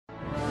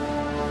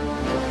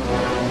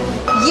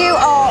You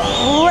are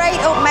right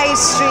up my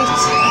street.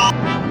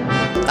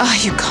 Oh,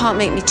 you can't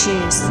make me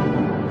choose.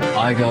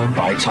 Igo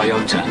by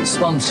Toyota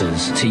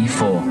sponsors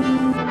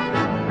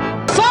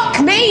T4.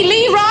 Fuck me,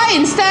 Lee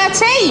Ryan's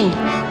 13.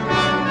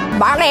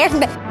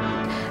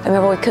 I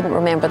remember we couldn't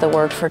remember the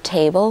word for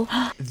table.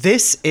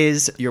 This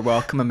is You're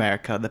Welcome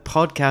America, the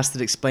podcast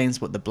that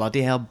explains what the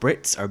bloody hell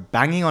Brits are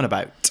banging on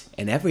about.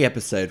 In every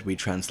episode, we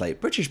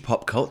translate British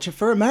pop culture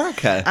for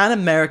America. And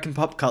American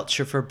pop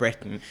culture for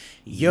Britain.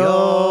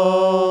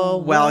 You're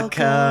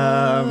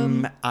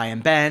welcome. I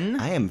am Ben.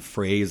 I am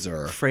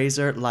Fraser.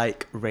 Fraser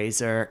like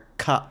razor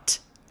cut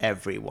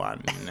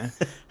everyone.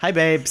 Hi,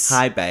 babes.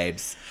 Hi,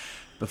 babes.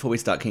 Before we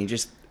start, can you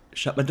just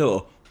shut my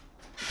door?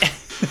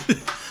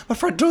 My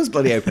front door's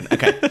bloody open.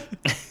 Okay.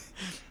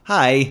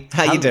 Hi,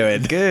 how you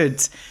doing?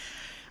 Good.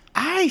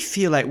 I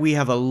feel like we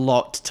have a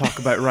lot to talk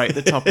about right at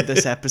the top of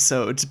this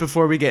episode.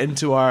 Before we get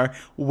into our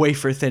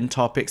wafer-thin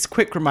topics,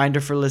 quick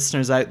reminder for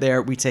listeners out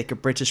there, we take a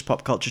British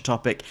pop culture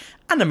topic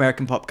and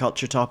American pop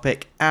culture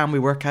topic, and we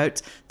work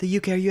out the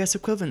UK or US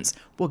equivalents.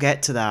 We'll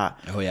get to that.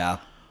 Oh, yeah.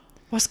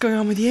 What's going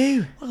on with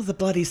you? Well, the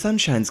bloody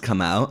sunshine's come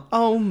out.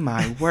 Oh,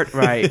 my word.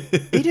 Right.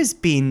 It has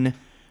been...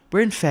 We're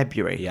in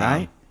February, Yeah.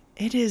 right?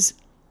 It is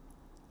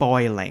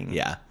boiling.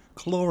 Yeah.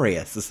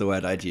 Glorious is the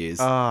word I'd use.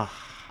 Oh.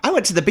 I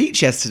went to the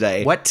beach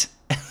yesterday. What?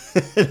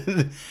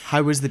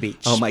 How was the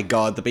beach? Oh my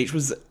god, the beach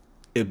was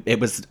it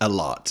was a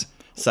lot.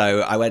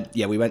 So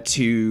we went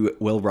to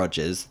Will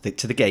Rogers,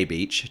 to the gay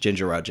beach,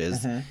 Ginger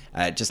Rogers,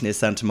 just near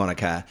Santa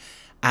Monica.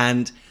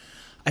 And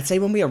I'd say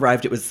when we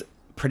arrived, it was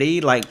pretty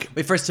like...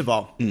 Wait, first of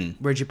all,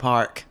 where'd you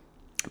park?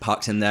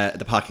 Parked in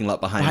the parking lot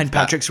behind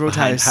Patrick's Roadhouse.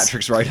 Behind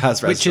Patrick's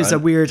Roadhouse restaurant. Which is a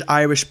weird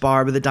Irish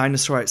bar with a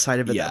dinosaur outside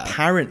of it Yeah. that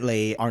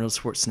apparently Arnold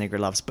Schwarzenegger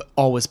loves, but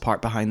always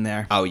park behind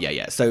there. Oh,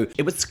 yeah. So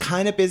it was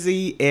kind of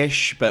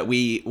busy-ish, but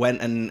we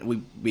went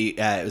and we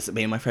it was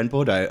me and my friend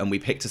Bordeaux, and we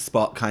picked a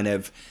spot kind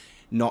of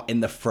not in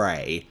the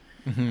fray.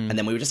 And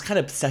then we were just kind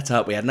of set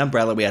up. We had an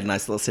umbrella. We had a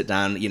nice little sit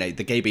down. You know,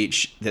 the gay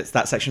beach,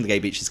 that section of the gay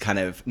beach is kind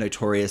of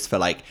notorious for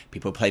like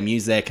people play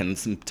music, and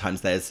sometimes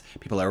there's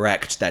people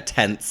erect their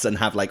tents and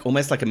have like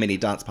almost like a mini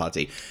dance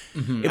party.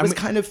 It was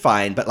kind of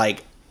fine, but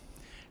like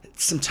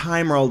some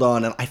time rolled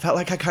on, and I felt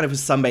like I kind of was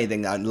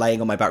sunbathing and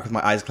laying on my back with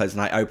my eyes closed,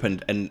 and I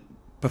opened, and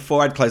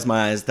before I'd closed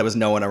my eyes, there was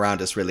no one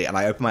around us really, and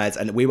I opened my eyes,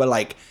 and we were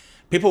like,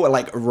 people were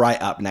like right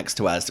up next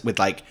to us with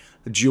like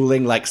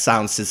dueling like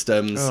sound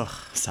systems. High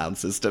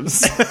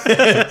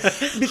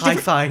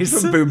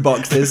fives. Boom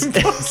boxes.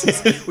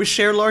 With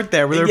Cher Lord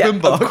there with her Yeah,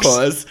 boombox. of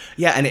course.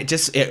 Yeah, and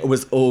it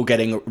was all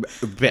getting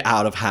a bit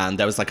out of hand.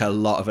 There was like a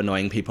lot of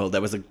annoying people.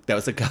 There was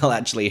a girl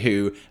actually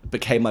who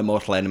became my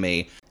mortal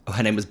enemy.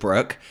 Her name was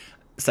Brooke.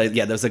 So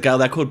yeah, there was a girl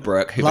there called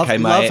Brooke who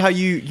became my... Love how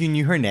you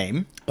knew her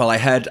name. Well, I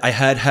heard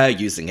her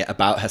using it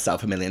about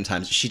herself a million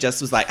times. She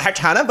just was like, her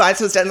tone of voice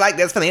was just like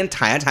this for the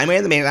entire time we were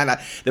in the meeting.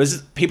 There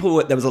was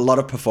a lot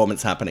of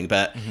performance happening,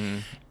 but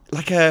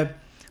like a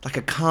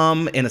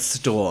calm in a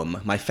storm.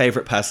 My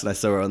favorite person I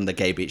saw on the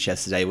gay beach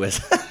yesterday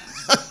was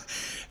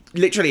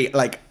literally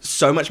like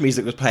so much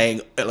music was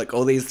playing, like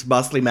all these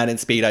muscly men in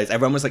Speedos.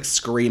 Everyone was like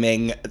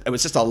screaming. It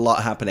was just a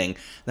lot happening.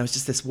 There was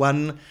just this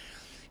one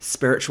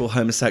spiritual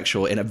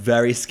homosexual in a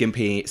very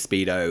skimpy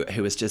Speedo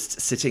who was just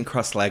sitting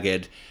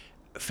cross-legged,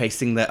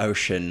 facing the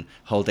ocean,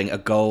 holding a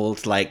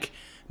gold, like,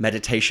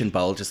 meditation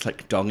bowl, just,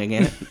 like, donging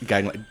it,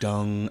 going, like,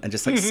 dong, and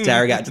just, like,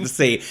 staring out to the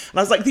sea. And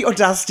I was like, the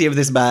audacity of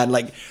this man,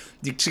 like,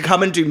 to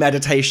come and do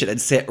meditation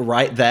and sit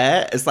right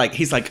there. It's like,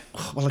 he's like,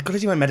 oh, well, I've got to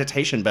do my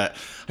meditation, but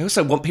I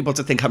also want people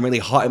to think I'm really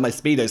hot in my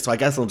Speedo, so I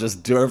guess I'll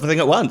just do everything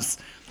at once.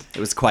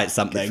 It was quite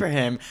something. Good for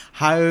him.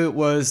 How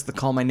was the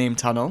Call My Name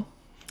tunnel?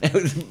 It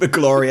was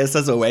glorious,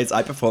 as always.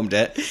 I performed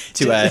it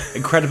to an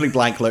incredibly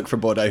blank look from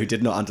Bordeaux, who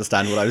did not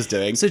understand what I was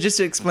doing. So just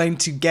to explain,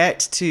 to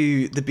get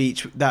to the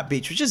beach, that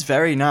beach, which is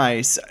very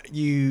nice,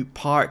 you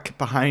park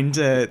behind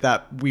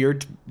that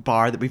weird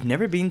bar that we've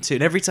never been to.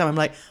 And every time I'm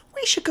like,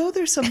 we should go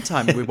there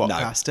sometime. And we walk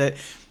past it.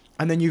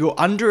 And then you go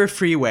under a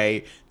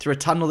freeway through a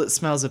tunnel that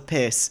smells of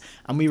piss,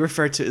 and we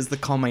refer to it as the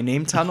Call My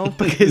Name tunnel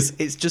because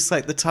it's just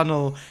like the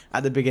tunnel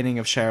at the beginning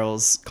of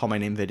Cheryl's Call My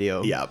Name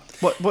video. Yeah.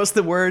 What's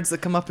the words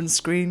that come up on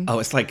screen? Oh,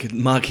 it's like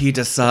Marquis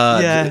de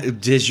Sade, Yeah.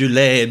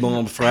 Déjeuner,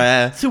 mon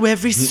frère. Through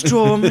every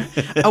storm,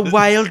 a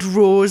wild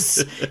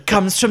rose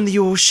comes from the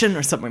ocean,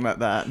 or something like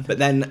that. But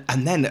then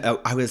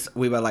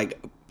we were like,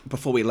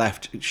 before we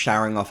left,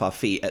 showering off our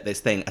feet at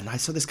this thing, and I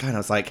saw this guy, and I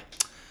was like,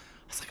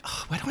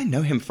 oh, where do I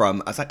know him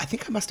from? I was like, I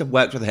think I must have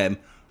worked with him.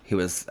 He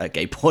was a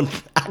gay porn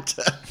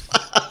actor.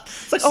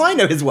 It's like, oh, I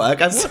know his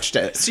work. I've watched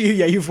it. So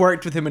you've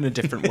worked with him in a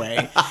different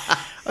way.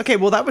 Okay,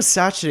 well, that was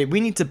Saturday. We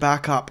need to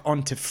back up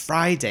onto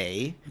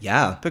Friday.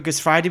 Yeah. Because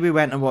Friday we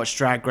went and watched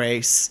Drag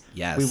Race.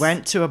 Yes. We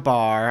went to a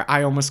bar.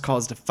 I almost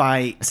caused a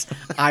fight.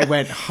 I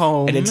went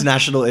home. An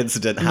international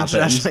incident happened.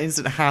 International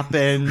incident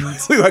happened.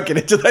 We won't get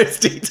into those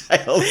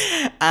details.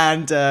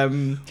 And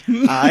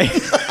I...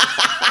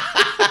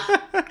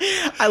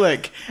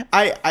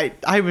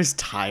 I was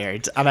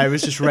tired and I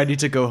was just ready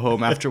to go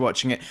home after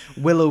watching it.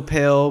 Willow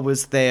Pill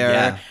was there.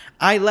 Yeah.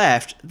 I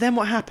left. Then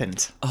what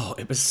happened? Oh,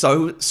 it was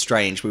so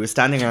strange. We were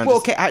standing around. Well,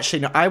 okay, actually,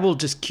 no, I will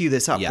just cue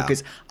this up Yeah.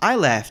 because I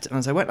left, and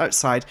as I went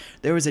outside,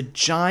 there was a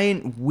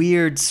giant,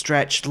 weird,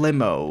 stretched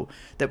limo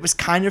that was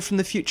kind of from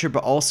the future,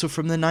 but also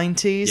from the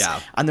 90s. Yeah.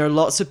 And there are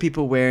lots of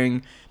people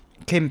wearing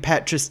Kim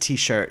Petras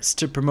t-shirts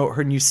to promote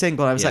her new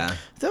single. And I was Yeah. like,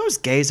 those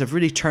gays have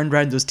really turned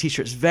around those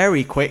t-shirts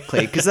very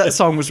quickly because that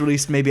song was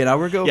released maybe an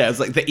hour ago. Yeah, it's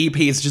like the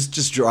EP is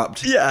just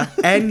dropped. Yeah.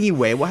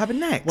 Anyway, what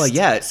happened next? Well,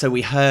 yeah. So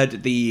we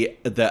heard the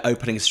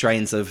opening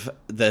strains of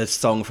the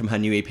song from her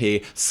new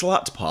EP,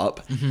 Slut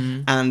Pop,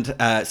 and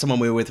someone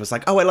we were with was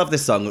like, "Oh, I love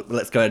this song.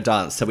 Let's go and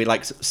dance." So we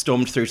like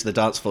stormed through to the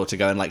dance floor to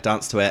go and like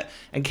dance to it.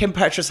 And Kim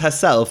Petras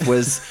herself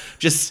was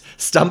just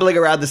stumbling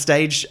around the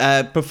stage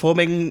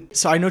performing.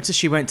 So I noticed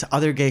she went to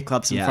other gay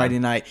clubs on Yeah. Friday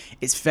night.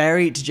 It's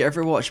very... Did you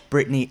ever watch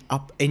Britney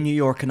Up in New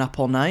York and Up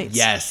All Night?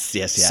 Yes.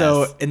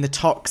 So in the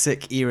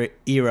Toxic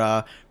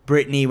era,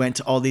 Britney went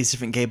to all these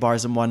different gay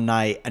bars in one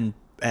night and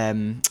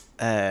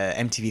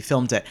MTV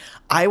filmed it.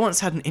 I once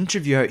had an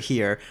interview out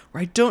here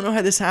where I don't know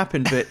how this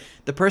happened, but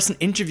the person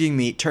interviewing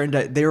me turned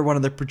out they were one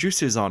of the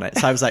producers on it.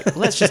 So I was like,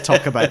 let's just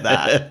talk about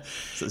that.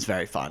 So it's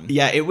very fun.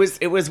 Yeah, it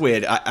was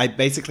weird. I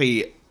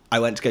basically... I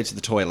went to go to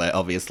the toilet,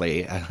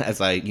 obviously, as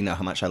you know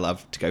how much I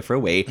love to go for a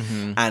wee.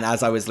 And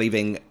as I was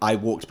leaving, I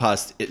walked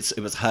past, it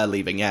was her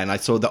leaving, yeah, and I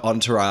saw the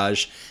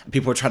entourage.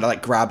 People were trying to,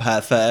 like, grab her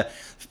for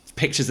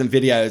pictures and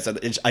videos,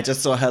 and I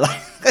just saw her,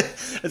 like,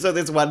 and so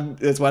this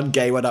one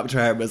gay went up to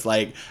her and was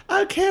like,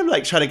 okay, I'm,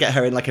 like, trying to get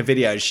her in, like, a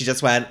video, and she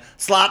just went,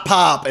 slut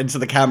pop, into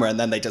the camera, and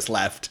then they just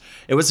left.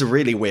 It was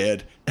really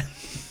weird.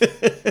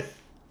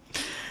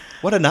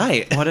 What a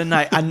night. What a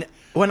night. And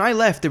when I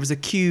left, there was a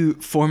queue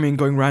forming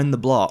going round the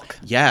block.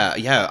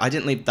 Yeah. I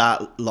didn't leave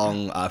that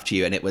long after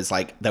you, and it was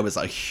like there was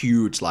a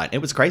huge line. It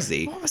was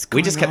crazy. What was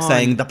We just going kept on?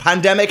 saying the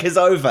pandemic is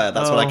over.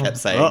 That's what I kept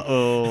saying.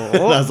 Uh-oh. And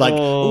I was like,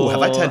 "Oh, have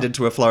I turned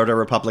into a Florida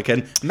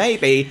Republican?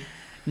 Maybe."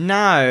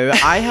 Now,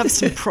 I have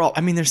some prop.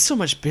 I mean, there's so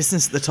much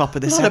business at the top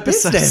of this Lot of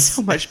episode. business.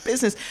 So much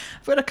business.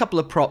 I've got a couple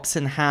of props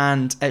in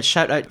hand.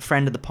 Shout out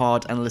friend of the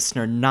pod and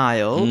listener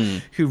Niall,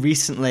 who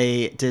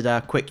recently did a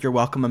quick You're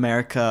Welcome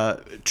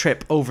America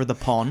trip over the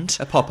pond.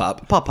 A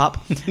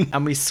pop-up.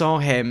 And we saw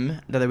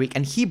him the other week,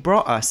 and he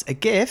brought us a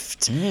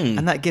gift.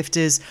 And that gift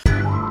is...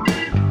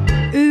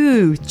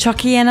 Ooh,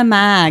 Chucky and a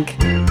mag.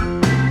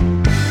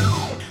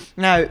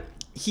 Now,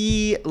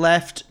 he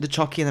left the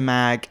Chucky and the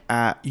mag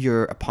at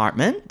your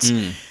apartment.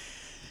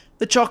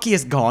 The Chucky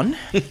is gone.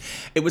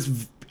 It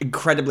was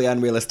incredibly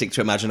unrealistic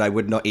to imagine I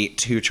would not eat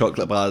 2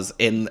 chocolate bars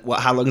in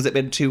how long has it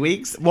been? 2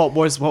 weeks? What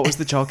was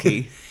the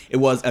Chucky? It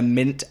was a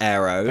mint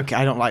arrow. Okay,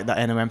 I don't like that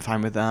anyway. I'm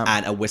fine with that.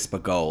 And a Whisper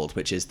Gold,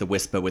 which is the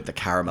Whisper with the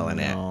caramel in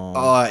it.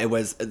 Oh, it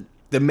was...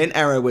 The mint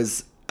arrow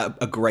was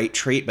a great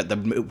treat, but the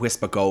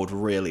Whisper Gold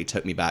really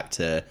took me back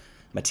to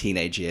my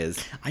teenage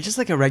years. I just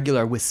like a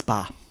regular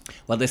whisper.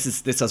 Well,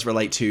 this does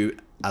relate to,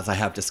 as I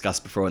have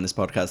discussed before in this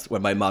podcast,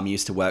 when my mum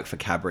used to work for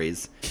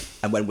Cadbury's,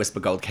 and when Whisper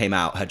Gold came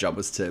out, her job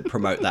was to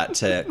promote that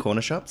to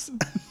corner shops.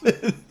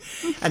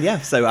 And yeah,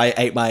 so I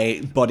ate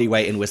my body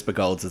weight in Whisper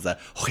Golds as a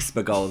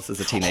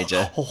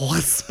teenager.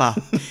 Whisper.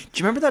 Do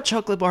you remember that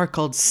chocolate bar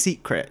called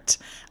Secret?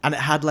 And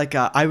it had like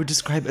I would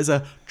describe it as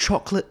a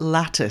chocolate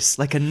lattice,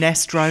 like a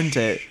nest round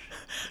it.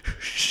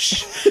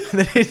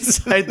 And then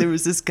inside there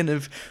was this kind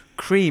of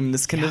cream,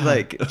 this kind of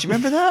like, do you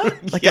remember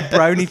that? Like a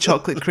brownie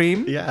chocolate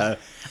cream? Yeah.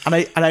 And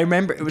I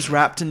remember it was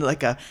wrapped in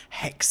like a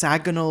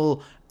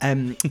hexagonal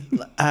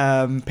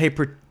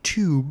paper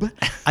tube,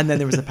 and then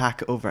there was a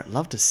packet over it.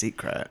 Loved a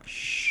Secret.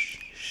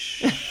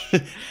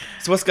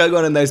 So what's going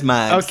on in those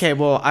mags? Okay,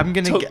 well, I'm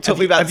gonna Talk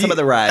me about some of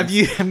the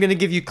rags. I'm gonna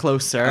give you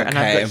Closer, and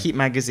I've Okay. got Heat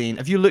magazine.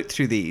 Have you looked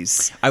through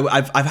these?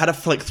 I've had a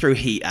flick through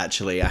Heat,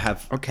 actually. I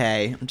have.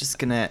 Okay, I'm just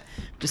gonna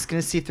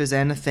see if there's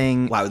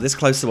anything. Wow, this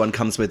Closer one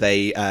comes with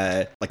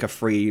a like a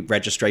free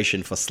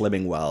registration for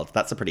Slimming World.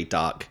 That's a pretty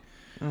dark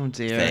Oh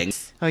dear. thing.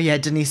 Oh yeah,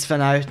 Denise Van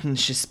Outen,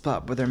 she split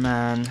up with her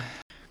man.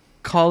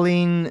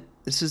 Colleen.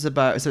 This is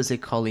about. So say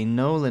Colleen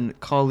Nolan.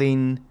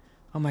 Colleen.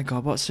 Oh my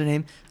God, what's her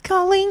name?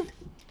 Colleen.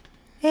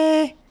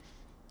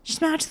 She's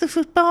married to the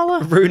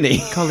footballer.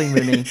 Rooney. Colleen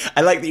Rooney.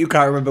 I like that you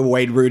can't remember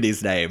Wayne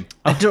Rooney's name.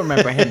 I don't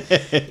remember him.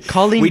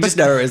 Colleen. We just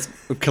know her as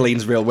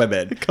Colleen's Real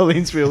Women.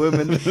 Colleen's Real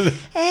Women.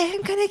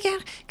 I'm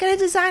gonna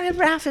design a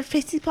bra for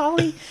Pretty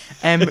Polly.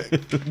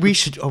 We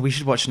should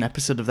watch an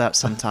episode of that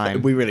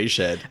sometime. We really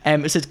should.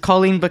 It says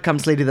Colleen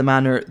becomes Lady of the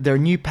Manor. Their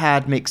new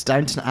pad makes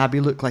Downton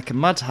Abbey look like a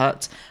mud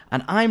hut,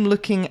 and I'm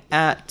looking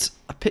at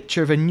a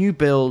picture of a new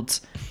build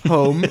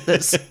home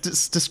that's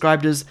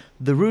described as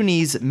the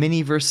Rooney's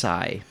mini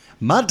Versailles.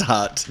 Mud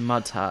Hut.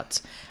 Mud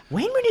hut.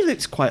 Wayne Rooney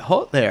looks quite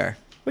hot there.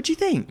 What do you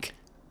think?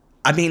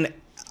 I mean,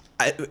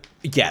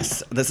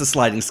 yes, there's a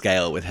sliding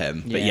scale with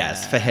him. But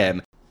yes, for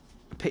him.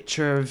 A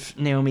picture of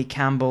Naomi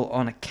Campbell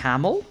on a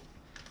camel.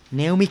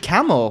 Naomi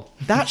Camel.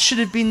 That should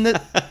have been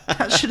the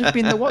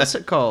what's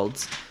it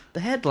called? The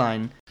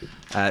headline.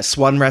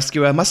 Swan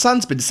rescuer. My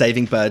son's been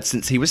saving birds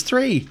since he was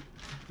 3.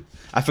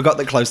 I forgot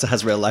that Closer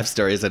has real life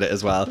stories in it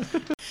as well.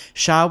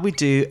 Shall we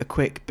do a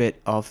quick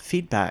bit of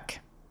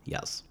feedback?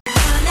 Yes.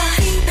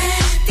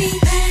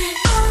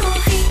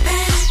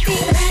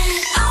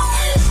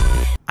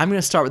 I'm going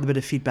to start with a bit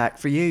of feedback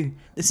for you.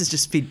 This is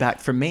just feedback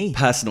from me.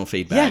 Personal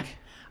feedback. Yeah.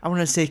 I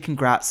want to say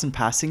congrats on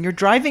passing your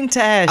driving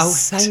test.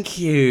 Oh, thank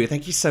you.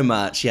 Thank you so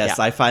much. Yes,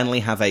 Yeah. I finally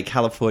have a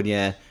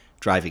California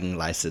driving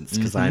license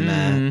because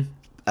I'm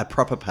a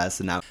proper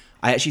person now.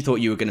 I actually thought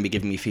you were going to be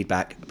giving me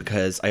feedback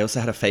because I also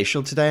had a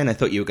facial today and I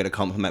thought you were going to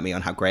compliment me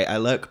on how great I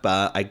look,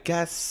 but I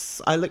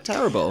guess I look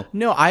terrible.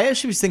 No, I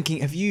actually was thinking,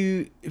 have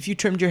you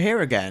trimmed your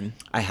hair again?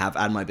 I have,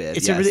 and my beard,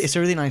 It's yes. a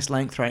really nice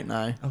length right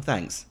now. Oh,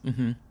 thanks.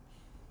 Mm-hmm.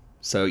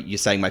 So you're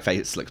saying my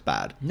face looks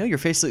bad? No, your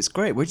face looks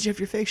great. Where did you have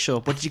your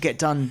facial? What did you get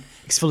done?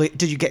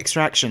 Did you get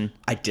extraction?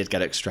 I did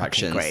get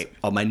extractions. Okay, great.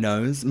 On my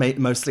nose,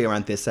 mostly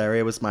around this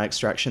area was my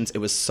extractions. It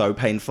was so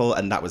painful,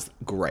 and that was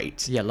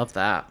great. Yeah, love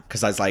that.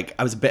 Because I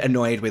was a bit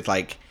annoyed with,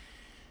 like,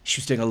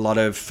 she was doing a lot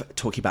of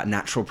talking about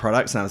natural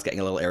products, and I was getting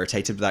a little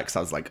irritated with that because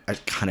I was like, I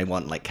kind of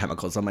want, like,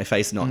 chemicals on my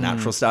face, not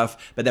natural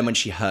stuff. But then when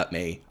she hurt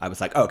me, I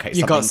was like, okay,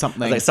 You got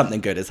something. I was like,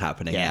 something good is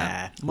happening. Yeah.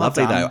 Yeah. Well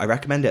Lovely, done. though. I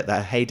recommend it.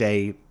 The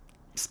Heyday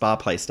spa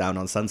place down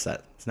on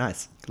Sunset. It's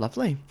nice.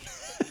 Lovely.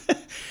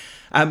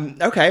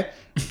 Okay.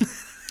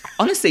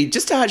 Honestly,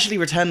 just to actually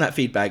return that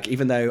feedback,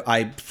 even though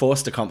I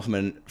forced a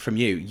compliment from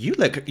you,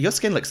 your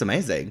skin looks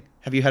amazing.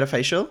 Have you had a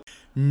facial?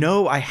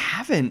 No, I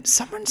haven't.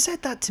 Someone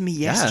said that to me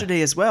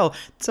yesterday as well.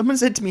 Someone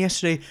said to me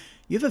yesterday,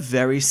 you have a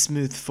very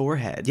smooth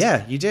forehead.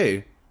 Yeah, you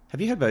do. Have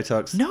you had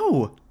Botox?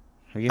 No.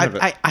 Have you had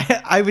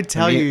I would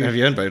tell you. Have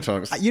you had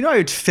Botox? You know, I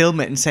would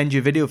film it and send you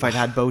a video if I'd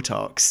had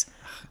Botox.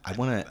 I've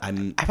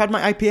had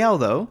my IPL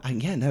though.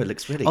 Yeah, no, it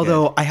looks really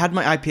Although good. I had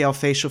my IPL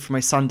facial for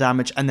my sun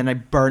damage and then I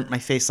burnt my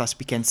face last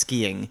weekend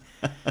skiing.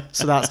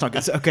 So that's not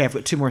good. So, okay, I've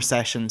got 2 more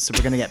sessions, so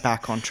we're going to get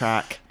back on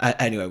track.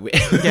 Anyway,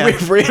 Yeah,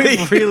 we've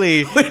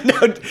really...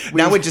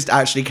 now we're just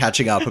actually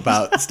catching up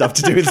about stuff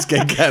to do with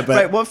skincare. But,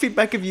 Right, what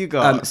feedback have you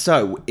got?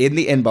 so, in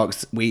the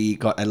inbox, we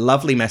got a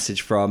lovely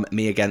message from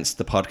Me Against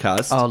the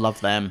Podcast. Oh, love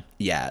them.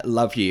 Yeah,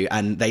 love you.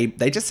 And they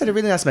just said a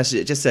really nice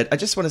message. It just said, I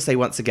just want to say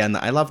once again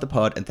that I love the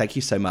pod and thank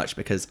you so much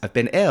because I've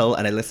been ill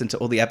and I listened to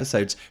all the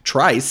episodes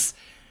twice.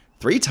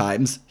 3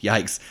 times.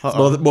 Yikes.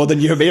 It's more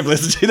than you and me have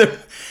listened to them.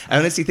 I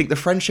honestly think the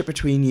friendship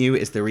between you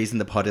is the reason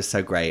the pod is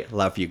so great.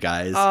 Love you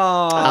guys.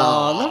 Oh,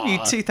 love you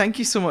too. Thank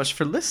you so much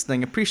for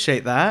listening.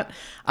 Appreciate that.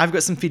 I've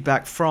got some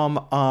feedback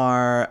from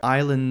our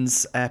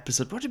Islands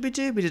episode. What did we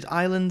do? We did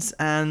Islands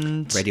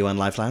and... Radio 1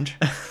 Live Lounge.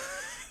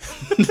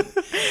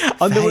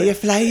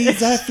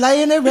 Fireflies are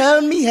flying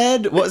around me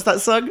head. What's that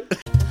song?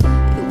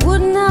 You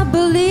would not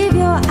believe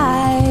your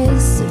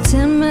eyes.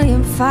 10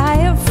 million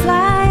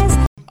fireflies.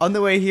 On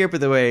the way here, by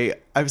the way,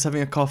 I was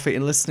having a coffee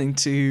and listening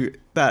to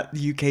that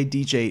UK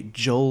DJ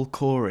Joel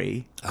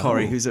Corey,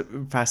 who's a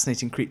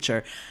fascinating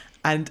creature.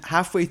 And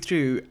halfway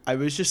through, I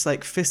was just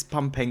like fist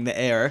pumping the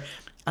air.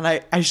 And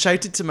I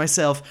shouted to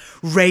myself,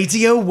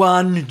 Radio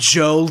 1,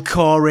 Joel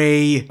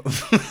Corey.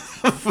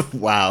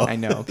 Wow. I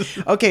know.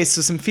 Okay,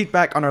 so some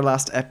feedback on our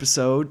last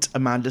episode.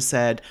 Amanda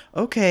said,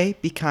 okay,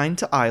 be kind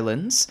to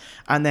islands.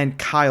 And then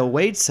Kyle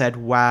Wade said,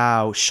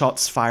 wow,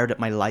 shots fired at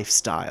my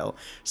lifestyle.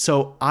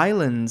 So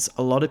islands,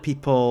 a lot of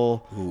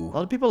people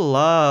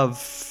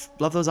love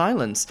those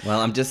islands. Well,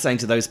 I'm just saying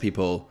to those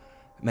people,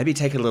 maybe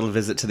take a little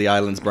visit to the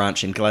Islands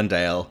branch in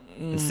Glendale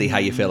and see how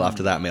you feel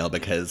after that meal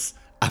because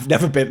I've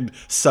never been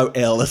so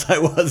ill as I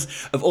was.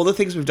 Of all the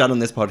things we've done on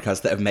this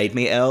podcast that have made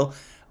me ill,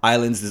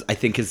 Islands, I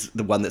think, is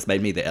the one that's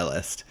made me the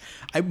illest.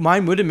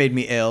 Mine would have made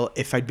me ill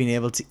if I'd been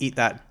able to eat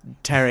that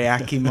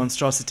teriyaki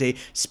monstrosity.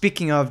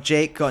 Speaking of,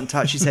 Jake got in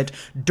touch. He said,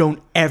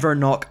 don't ever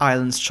knock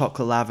Island's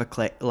chocolate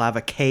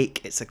lava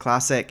cake. It's a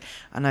classic.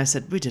 And I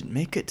said, we didn't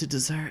make it to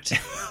dessert.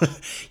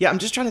 Yeah, I'm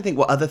just trying to think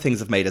what other things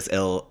have made us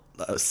ill,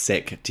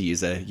 sick, to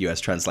use a US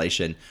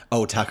translation.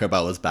 Oh, Taco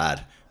Bell was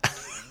bad.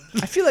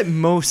 I feel like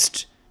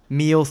most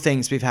meal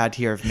things we've had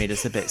here have made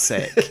us a bit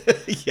sick.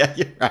 Yeah,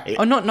 you're right.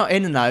 Oh, not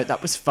In-N-Out. That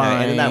was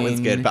fine. And that was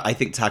good, but I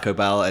think Taco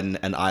Bell and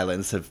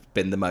Islands have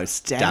been the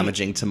most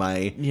damaging to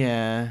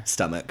my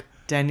stomach.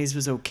 Denny's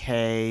was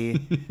okay.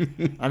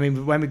 I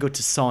mean, when we go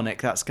to Sonic,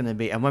 that's going to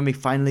be... And when we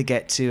finally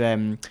get to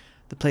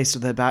the place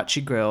with the hibachi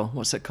grill,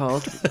 what's it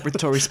called? Where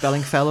Tori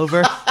Spelling fell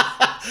over.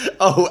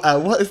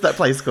 What is that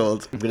place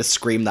called? I'm going to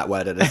scream that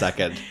word in a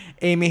second.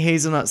 Amy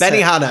Hazelnut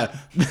Benihana.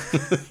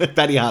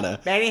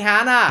 Benihana.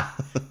 Benihana.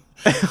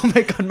 Oh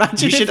my God,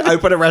 imagine you should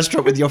open a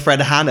restaurant with your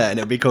friend Hannah and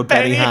it would be called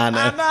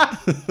Benihana.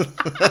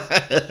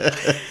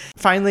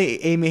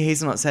 Finally, Amy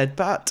Hazelnut said,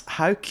 but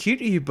how cute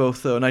are you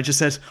both though? And I just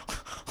said,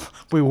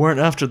 we weren't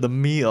after the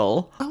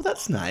meal. Oh,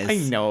 that's nice. I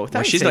know.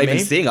 Well, she's not even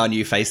seeing our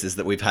new faces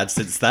that we've had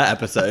since that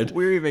episode.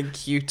 We're even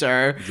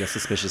cuter. Your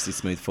suspiciously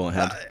smooth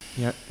forehead.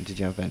 Yeah. Did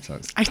you have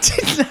Botox? I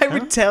didn't. I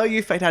would tell you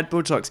if I'd had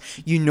Botox.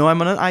 You know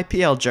I'm on an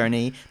IPL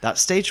journey.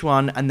 That's stage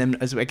 1. And then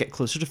as I get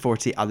closer to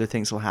 40, other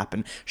things will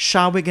happen.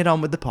 Shall we get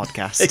on with the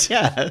podcast?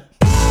 Yeah.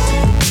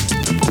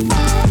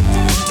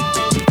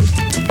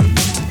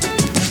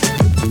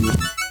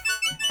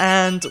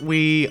 And And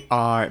we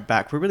are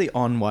back. We're really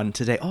on one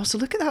today. Oh, so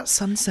look at that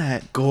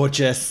sunset.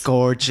 Gorgeous.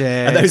 Gorgeous.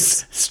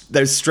 And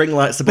those string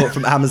lights I bought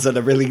from Amazon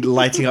are really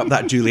lighting up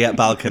that Juliet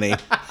balcony.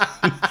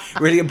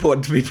 Really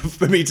important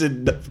for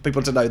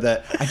people to know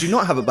that I do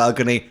not have a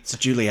balcony. It's a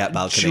Juliet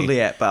balcony.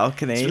 Juliet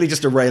balcony. It's really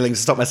just a railing to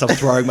stop myself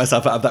throwing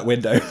myself out of that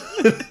window.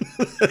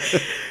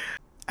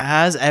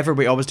 As ever,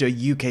 we always do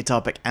a UK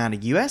topic and a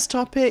US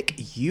topic.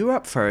 You're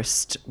up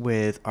first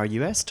with our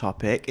US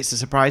topic. It's a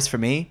surprise for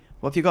me.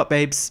 What have you got,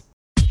 babes?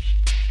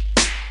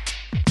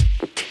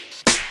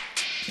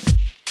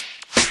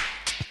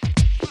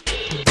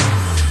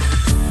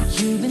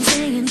 You've been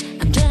saying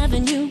I'm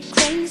driving you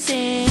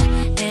crazy,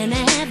 and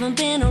I haven't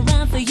been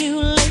around for you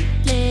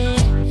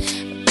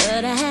lately,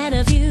 but I had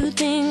a few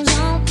things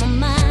on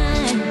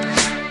my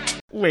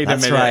mind. Wait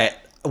That's right.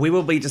 We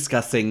will be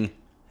discussing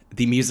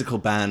the musical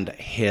band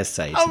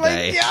Hearsay today. Oh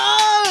my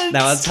god!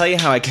 Now, I'll tell you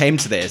how I came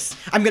to this.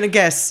 I'm going to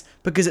guess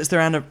because it's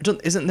their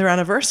isn't their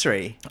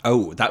anniversary?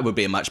 Oh, that would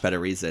be a much better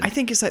reason. I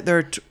think it's like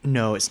their...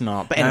 No, it's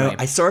not. But No, anyway.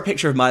 I saw a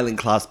picture of Myleene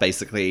Klass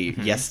basically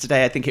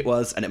yesterday, I think it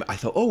was, and I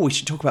thought, oh, we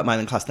should talk about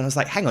Myleene Klass. Then I was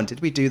like, hang on,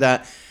 did we do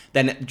that?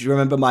 Then, do you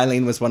remember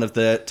Myleene was one of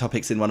the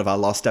topics in one of our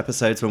Lost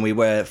episodes when we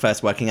were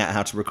first working out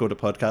how to record a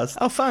podcast?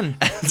 Oh, fun.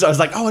 So I was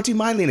like, oh, I'll do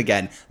Myleene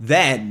again.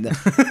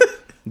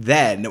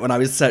 Then, when I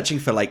was searching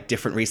for like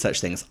different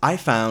research things, I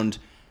found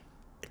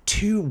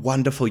 2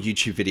 wonderful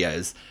YouTube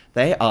videos.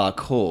 They are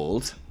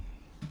called...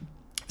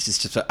 This is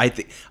just...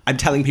 I'm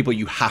telling people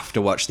you have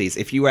to watch these.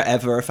 If you were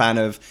ever a fan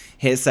of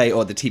Hearsay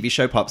or the TV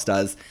show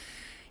Popstars,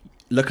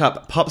 look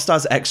up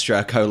Popstars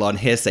Extra :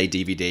 Hearsay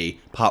DVD,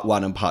 Part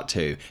 1 and Part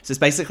 2. So it's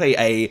basically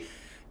a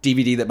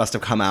DVD that must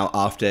have come out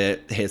after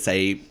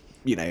Hearsay...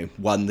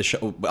 won the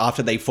show,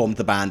 after they formed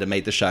the band and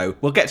made the show.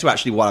 We'll get to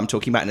actually what I'm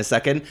talking about in a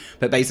second,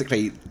 but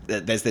basically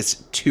there's this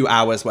 2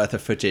 hours worth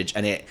of footage,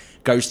 and it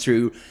goes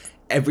through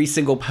every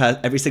single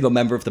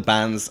member of the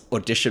band's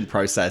audition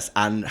process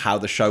and how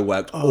the show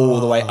worked all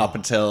the way up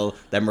until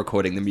them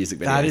recording the music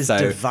video. That is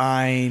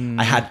divine.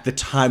 I had the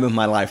time of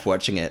my life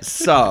watching it.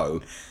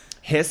 So,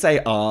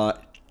 Hearsay are...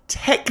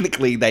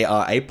 Technically, they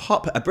are a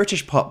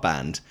British pop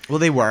band. Well,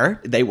 they were.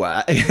 They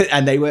were.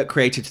 And they were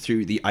created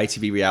through the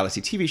ITV reality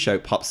TV show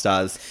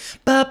Popstars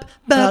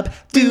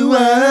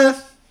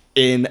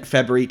in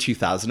February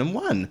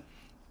 2001.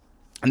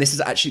 And this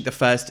is actually the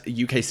first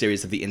UK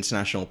series of the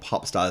international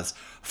Popstars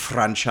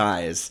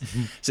franchise.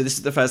 So this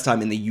is the first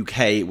time in the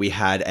UK we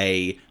had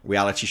a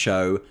reality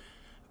show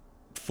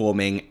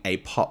forming a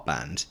pop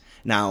band.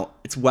 Now,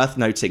 it's worth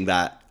noting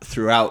that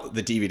throughout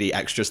the DVD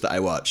extras that I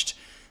watched,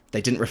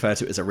 they didn't refer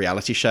to it as a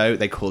reality show.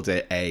 They called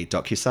it a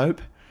docusoap,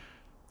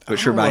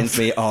 which reminds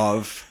me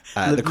of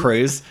The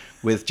Cruise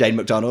with Jane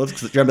McDonald.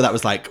 Because remember that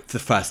was like the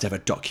first ever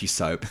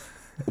docusoap,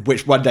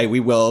 which one day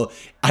we will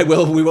find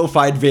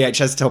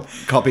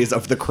VHS copies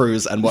of The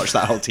Cruise and watch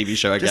that whole TV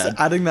show again. Just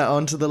adding that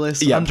onto the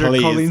list Yeah, under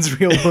please. Colleen's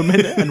Real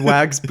Woman and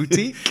Wag's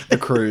Boutique. The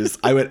Cruise.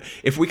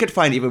 If we could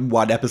find even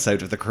one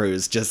episode of The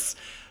Cruise, just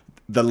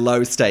the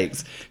low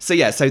stakes. So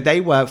yeah, so they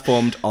were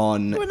formed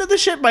on... When the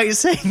ship might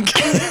sink.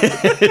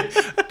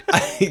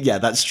 Yeah,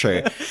 that's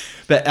true.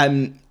 But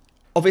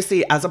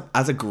obviously, as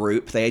a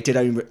group, they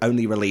did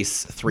only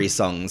release 3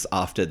 songs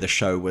after the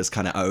show was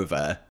kind of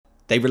over.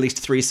 They released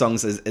 3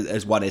 songs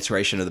as one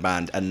iteration of the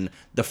band, and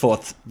the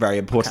 4th very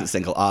important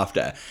single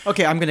after.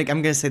 Okay, I'm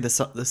gonna say the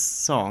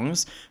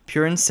songs: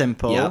 Pure and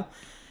Simple, Yep.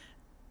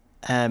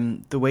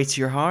 The Way to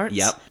Your Heart.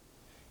 Yep.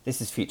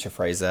 This is Future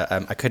Fraser.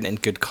 I couldn't in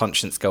good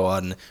conscience go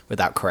on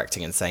without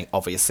correcting and saying,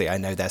 obviously, I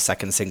know their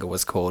second single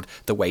was called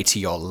The Way to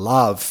Your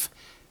Love.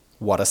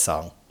 What a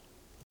song.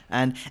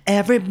 And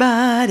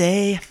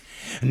everybody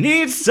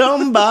needs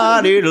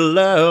somebody to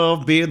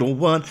love, be the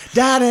one.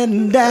 Da da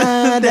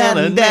da da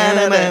da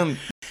da da.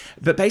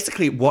 But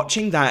basically,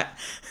 watching that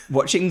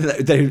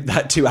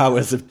 2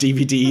 hours of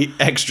DVD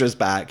extras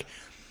back,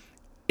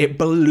 it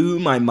blew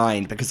my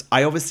mind because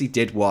I obviously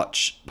did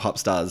watch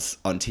Popstars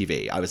on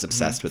TV. I was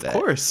obsessed with it. Of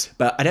course.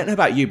 But I don't know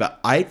about you, but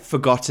I'd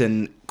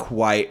forgotten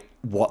quite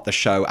what the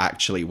show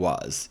actually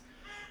was.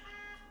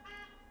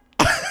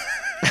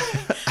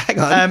 Hang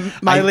on.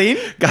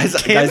 Myleene? Guys,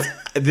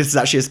 this is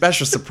actually a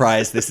special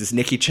surprise. This is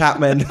Nikki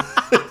Chapman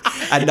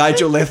and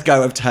Nigel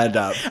Lithgow have turned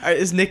up.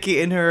 Is Nikki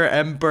in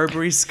her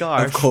Burberry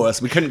scarf? Of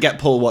course. We couldn't get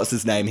Paul, what's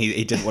his name?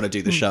 He didn't want to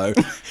do the show.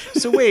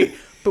 So wait,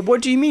 but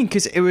what do you mean?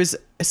 Because it was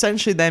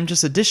essentially them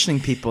just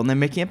auditioning people and then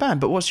making a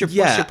band. But what's your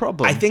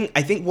problem? I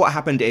think what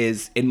happened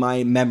is, in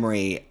my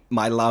memory,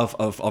 my love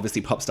of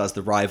obviously Popstars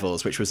The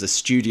Rivals, which was a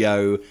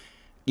studio,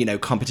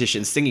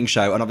 competition singing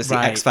show, and obviously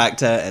Right. X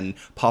Factor and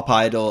Pop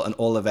Idol and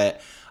all of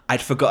it,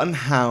 I'd forgotten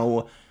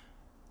how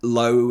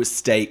low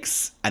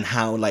stakes and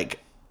how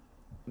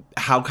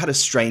kind of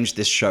strange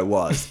this show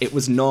was. It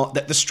was not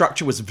that the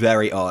structure was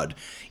very odd.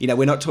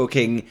 We're not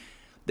talking.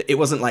 It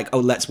wasn't like, oh,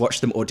 let's watch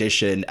them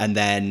audition and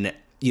then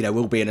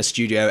we'll be in a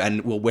studio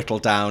and we'll whittle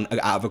down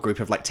out of a group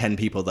of 10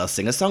 people. They'll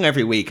sing a song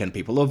every week and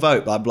people will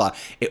vote. Blah blah.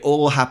 It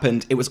all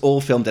happened. It was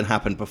all filmed and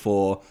happened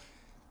before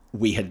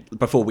we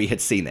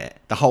had seen it.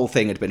 The whole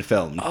thing had been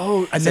filmed.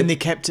 Oh, and then they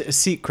kept it a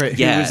secret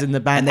who was in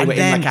the band. And they were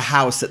then, in like a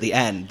house at the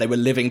end. They were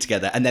living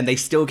together, and then they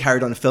still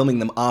carried on filming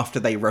them after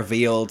they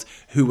revealed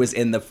who was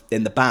in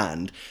the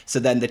band. So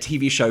then the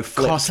TV show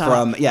flips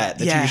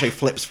TV show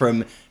flips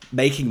from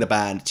making the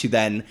band to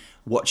then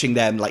watching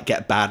them like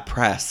get bad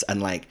press,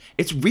 and like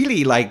it's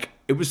really like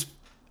it was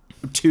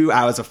 2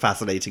 hours of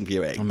fascinating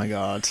viewing. Oh my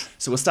god.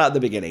 So we'll start at the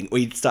beginning.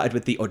 We started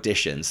with the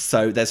auditions.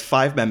 So there's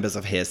 5 members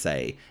of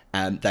Hearsay.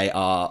 They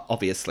are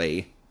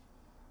obviously...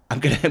 I'm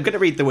gonna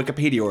read the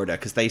Wikipedia order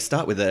because they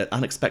start with an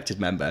unexpected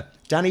member.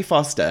 Danny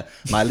Foster,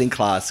 Mylene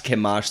Klass,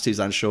 Kim Marsh,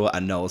 Suzanne Shaw,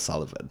 and Noel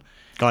Sullivan.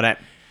 Got it.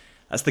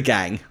 That's the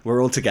gang.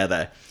 We're all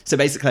together. So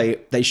basically,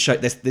 they show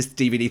this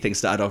DVD thing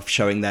started off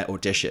showing their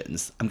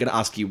auditions.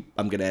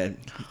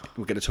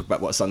 We're gonna talk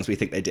about what songs we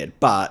think they did,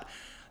 but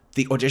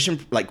the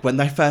audition, like when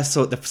I first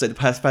saw the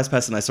first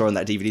person I saw on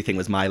that DVD thing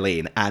was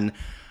Mylene, and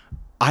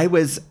I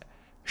was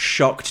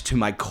shocked to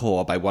my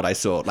core by what I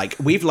saw. Like,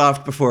 we've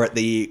laughed before at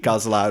the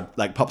Girls Aloud,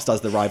 like Pop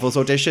Stars The Rivals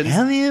auditions.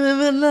 Have you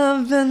ever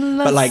loved and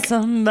lost But like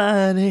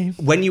somebody?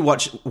 when you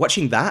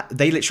watching that,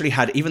 they literally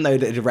had, even though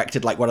they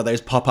directed like one of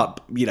those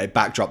pop-up,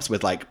 backdrops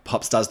with like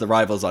Pop Stars The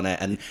Rivals on it,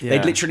 and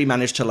they'd literally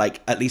managed to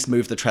like at least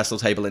move the trestle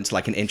table into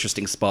like an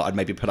interesting spot and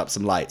maybe put up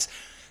some lights.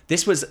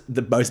 This was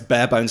the most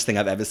bare bones thing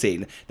I've ever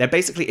seen. They're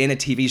basically in a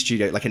TV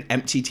studio, like an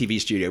empty TV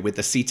studio with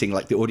the seating,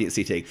 like the audience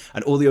seating,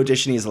 and all the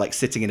auditionees are like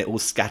sitting in it all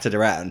scattered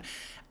around.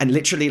 And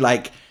literally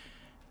like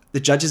the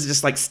judges are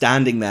just like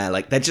standing there,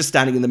 like they're just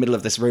standing in the middle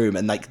of this room,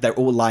 and like they're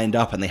all lined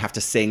up and they have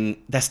to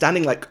sing. They're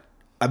standing like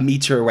a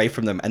meter away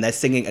from them and they're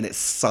singing, and it's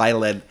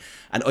silent,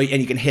 and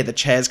you can hear the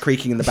chairs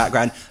creaking in the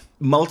background.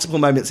 Multiple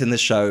moments in this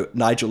show,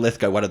 Nigel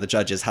Lithgow, one of the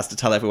judges, has to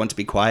tell everyone to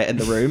be quiet in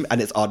the room, and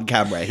it's on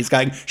camera. He's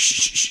going, shh,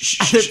 shh,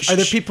 shh, shh. Are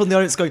there people in the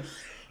audience going...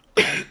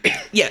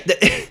 Yeah,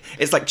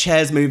 it's like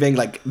chairs moving,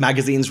 like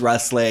magazines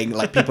rustling,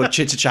 like people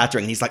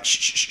chitter-chattering. He's like, shh,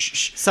 shh, shh,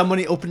 shh.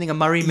 Somebody opening a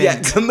Murray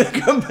Yeah, Mint.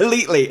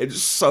 completely.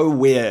 It's so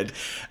weird.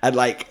 And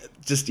like,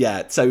 just,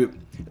 yeah. So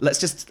let's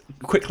just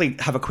quickly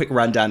have a quick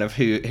rundown of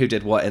who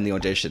did what in the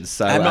auditions.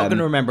 So I'm not going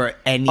to remember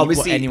what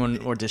obviously, anyone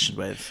auditioned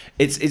with.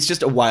 It's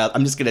just a wild...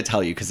 I'm just going to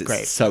tell you because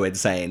it's so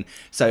insane.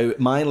 So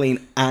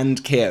Mylene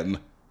and Kim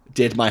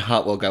did My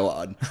Heart Will Go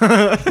On,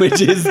 which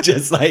is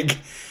just like...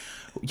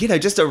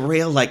 just a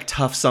real, like,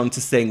 tough song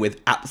to sing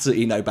with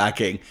absolutely no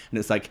backing. And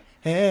it's like,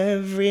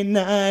 every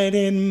night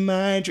in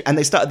my dream. And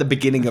they start at the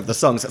beginning of the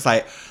song. So it's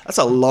like, that's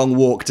a long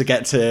walk to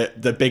get to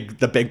the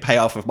big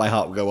payoff of My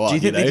Heart Will Go On. Do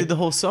you think they did the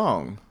whole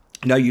song?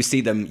 No, you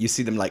see them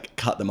like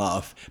cut them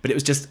off. But it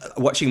was just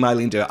watching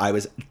Mylene do it, I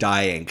was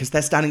dying because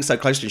they're standing so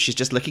close to her. She's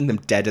just looking them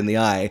dead in the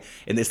eye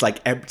in this like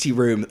empty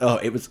room. Oh,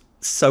 it was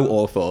so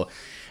awful.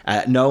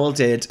 Noel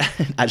did,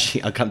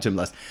 actually, I'll come to him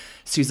last.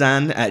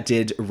 Suzanne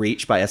did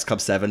Reach by S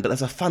Club 7, but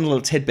there's a fun little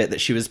tidbit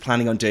that she was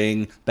planning on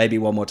doing Baby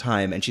One More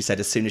Time, and she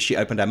said as soon as she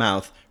opened her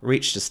mouth,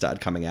 Reach just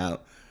started coming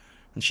out.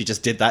 And she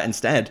just did that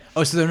instead.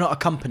 Oh, so they're not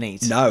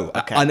accompanied? No,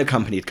 okay.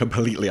 Unaccompanied,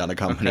 completely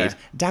unaccompanied. Okay.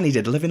 Danny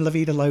did Livin' La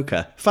Vida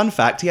Loca. Fun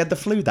fact, he had the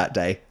flu that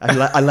day.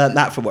 I learned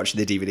that from watching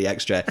the DVD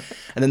extra.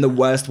 And then the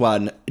worst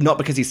one, not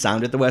because he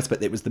sounded the worst,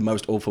 but it was the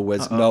most awful,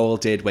 was Noel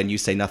did When You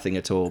Say Nothing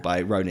At All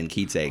by Ronan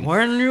Keating.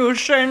 When you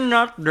say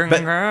nothing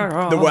But at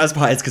all. the worst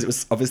part is because it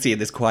was obviously in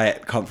this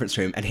quiet conference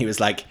room, and he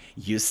was like,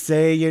 you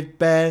say it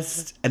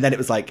best. And then it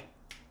was like,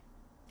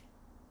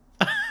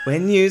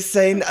 when you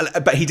say...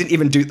 But he didn't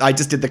even do... I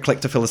just did the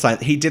click to fill the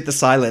silence. He did the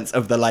silence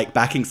of the, like,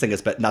 backing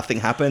singers, but nothing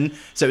happened.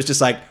 So it was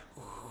just like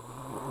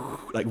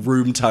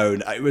room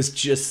tone. It was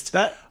just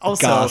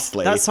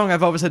ghastly. That song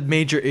I've always had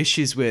major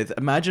issues with.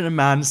 Imagine a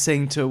man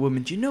saying to a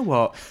woman, do you know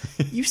what?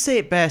 You say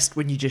it best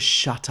when you just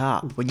shut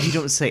up, when you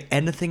don't say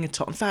anything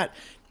at all. In fact,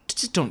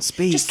 just don't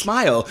speak. Just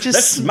smile. Just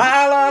the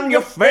smile on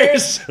your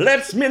face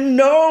lets me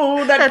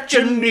know that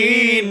you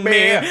need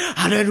me.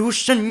 And I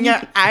loosen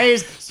your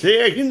eyes.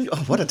 Saying,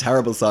 oh, what a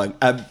terrible song.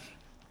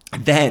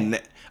 Then,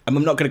 I'm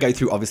not going to go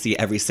through, obviously,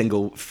 every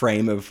single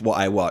frame of what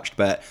I watched,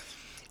 but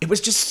it was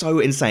just so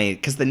insane,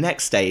 because the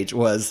next stage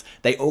was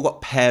they all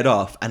got paired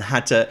off and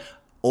had to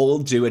all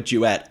do a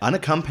duet,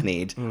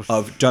 unaccompanied,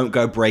 of Don't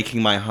Go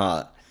Breaking My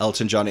Heart,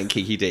 Elton John and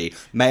Kiki D.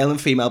 Male and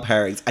female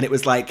pairings. And it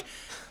was like...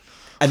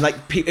 And like,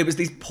 it was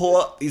these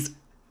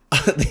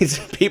these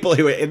people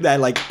who were in their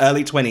like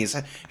early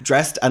 20s,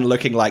 dressed and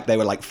looking like they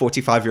were like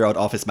 45-year-old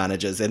office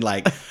managers in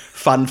like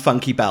fun,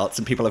 funky belts,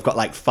 and people have got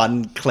like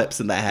fun clips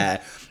in their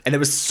hair. And there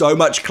was so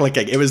much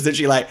clicking. It was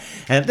literally like,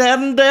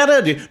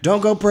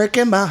 don't go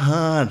breaking my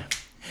heart.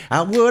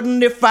 I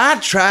wouldn't if I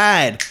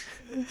tried.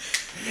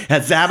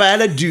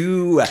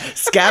 Zabba-da-doo,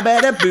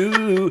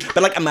 scabba-da-boo.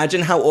 But like,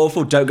 imagine how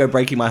awful Don't Go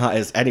Breaking My Heart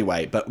is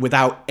anyway, but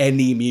without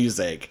any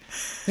music.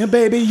 Yeah,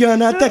 baby, you're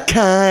not the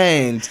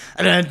kind.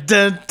 And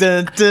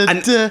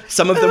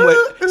some of them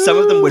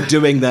were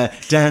doing the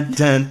dun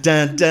dun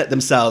dun dun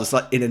themselves,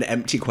 like in an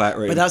empty, quiet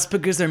room. But that's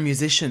because they're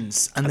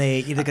musicians, and they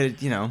either got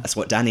to, That's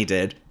what Danny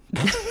did.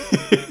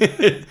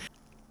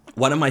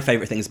 One of my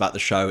favorite things about the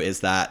show is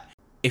that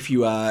if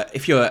you're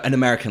an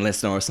American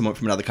listener or someone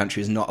from another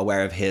country who's not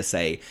aware of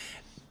Hearsay,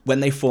 when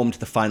they formed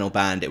the final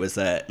band, it was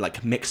a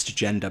like mixed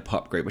gender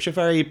pop group, which are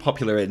very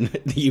popular in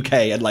the UK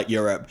and like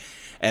Europe.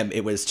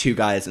 It was 2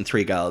 guys and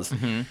 3 girls.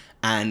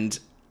 And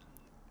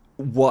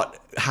what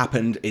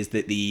happened is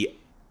that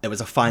there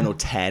was a final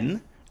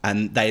 10,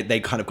 and they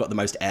kind of got the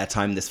most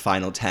airtime, this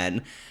final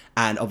 10.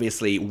 And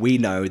obviously we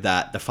know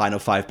that the final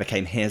 5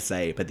 became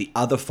Hearsay, but the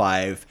other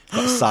 5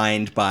 got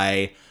signed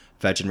by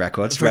Virgin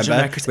Records. Virgin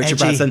remember? Records,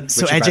 Richard edgy. Branson.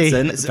 So Richard edgy.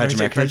 Branson, Virgin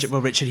Records.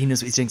 Well, Richard, he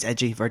knows what he's doing. It's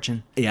edgy,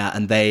 Virgin. Yeah,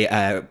 and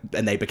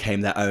they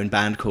became their own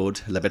band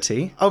called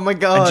Liberty. Oh my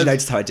God. And you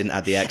notice how I didn't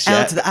add the X L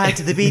yet? to the I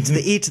to the B to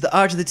the E to the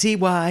R to the T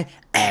Y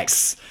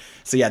X.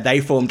 So yeah, they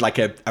formed like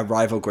a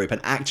rival group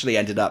and actually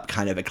ended up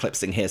kind of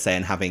eclipsing Hearsay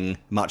and having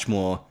much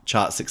more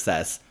chart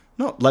success.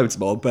 Not loads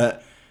more,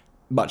 but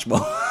much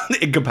more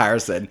in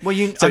comparison. Well,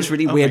 so it's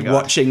really oh my weird God.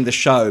 watching the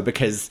show,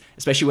 because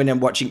especially when you're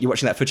watching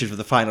that footage of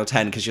the final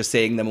 10, because you're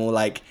seeing them all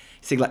like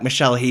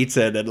Michelle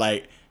Heaton and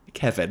like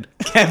Kevin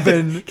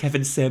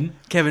Sim.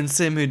 Kevin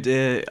Sim,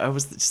 who I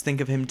was just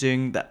think of him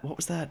doing that. What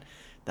was that?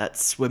 That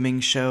swimming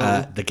show.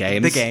 The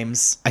Games. The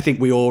Games. I think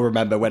we all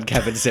remember when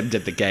Kevin Sim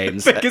did the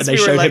Games. Because and they we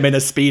were showed like- him in a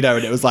Speedo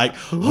and it was like,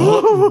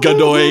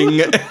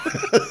 gadoing.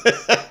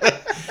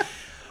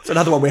 It's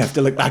another one we have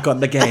to look back on,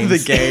 the Games. The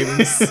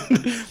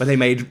Games. Where they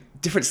made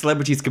different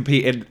celebrities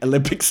compete in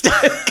Olympic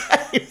style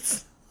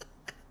games.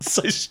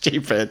 So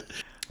stupid.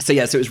 So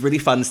yeah, so it was really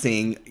fun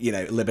seeing,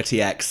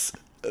 Liberty X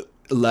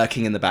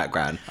lurking in the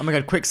background. Oh my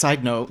God! Quick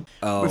side note.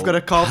 Oh, We've got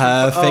a call.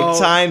 Perfect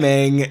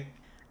timing.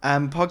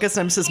 Podcast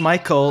name says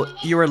Michael.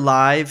 You are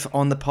live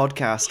on the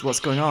podcast. What's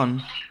going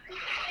on?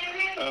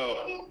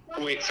 Oh,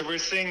 wait. So we're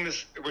seeing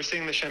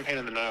the Champagne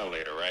in the Nile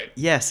later, right?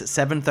 Yes, it's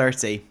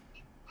 7:30.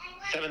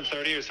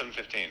 7:30 or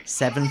 7:15?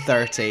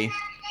 7:30.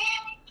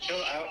 Chill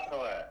out.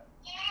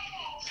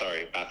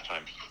 Sorry, bath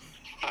time.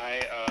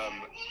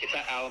 It's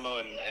at Alamo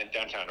in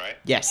downtown, right?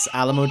 Yes,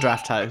 Alamo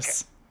Draft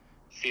House.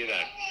 See you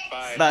then.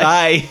 Bye.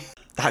 Bye.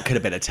 That could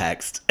have been a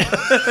text.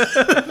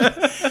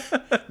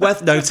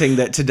 Worth noting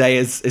that today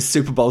is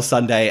Super Bowl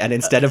Sunday, and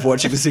instead of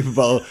watching the Super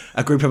Bowl,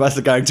 a group of us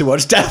are going to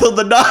watch Death on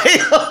the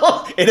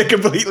Nile in a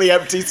completely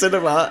empty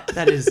cinema.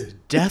 That is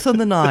Death on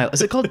the Nile.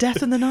 Is it called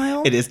Death on the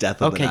Nile? It is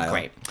Death on the Nile.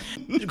 Okay,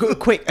 great.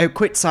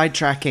 Quick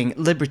sidetracking.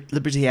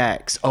 Liberty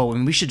X. Oh,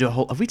 and we should do a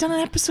whole. Have we done an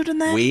episode on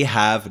that? We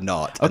have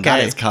not. And Okay.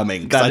 that is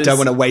coming, because That I don't is-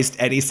 want to waste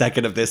any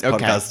second of this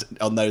Okay. podcast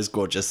on those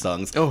gorgeous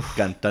songs. Oh.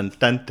 Dun, dun,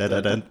 dun, dun,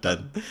 dun, dun,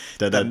 dun,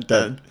 dun, dun,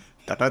 dun.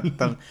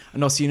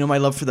 And also, my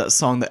love for that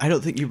song that I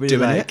don't think you really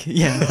Doing like. it?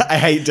 Yeah. I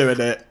hate doing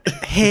it.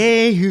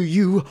 Hey,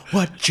 you,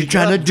 what you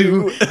trying to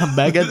do?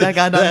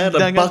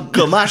 Better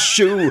buckle my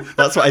shoe.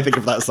 That's what I think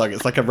of that song.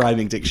 It's like a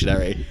rhyming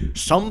dictionary.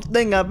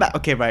 Something about.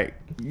 Okay, right.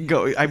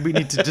 Go. We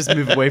need to just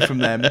move away from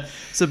them.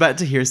 So back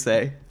to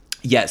Hearsay.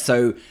 Yeah,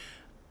 so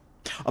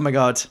Oh my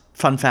God.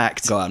 Fun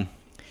fact. go on.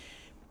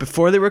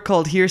 Before they were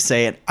called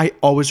Hearsay, and I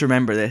always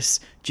remember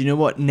this. Do you know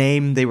what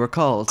name they were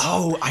called?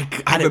 Oh, I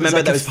And it was remember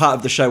like that a was part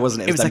of the show,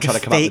 wasn't it? It was them like trying a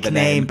to come up fake with a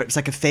name, but it was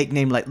like a fake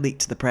name, like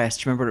leaked to the press.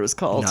 Do you remember what it was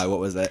called? No, what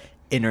was it?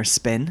 Inner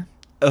Spin.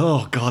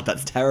 Oh God,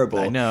 that's terrible.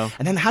 I know.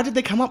 And then how did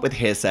they come up with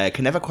Hearsay? I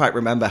can never quite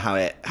remember how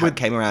it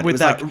came around. With it was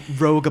that like,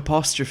 rogue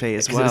apostrophe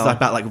as 'cause well. it was like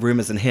about like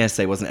rumors and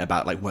hearsay, wasn't it?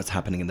 About like what's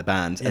happening in the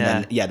band. And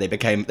Yeah. then they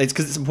became. It's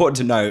because it's important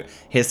to note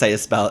Hearsay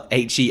is spelled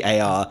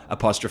HEAR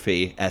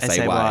apostrophe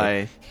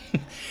SAY.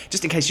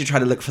 Just in case you try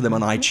to look for them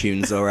on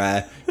iTunes or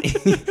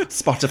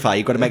Spotify,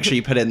 you've got to make sure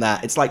you put in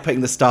that. It's like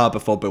putting the star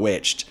before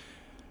Bewitched.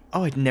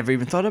 Oh, I'd never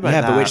even thought about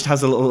Yeah, that. Bewitched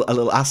has a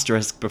little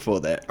asterisk before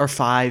that. Or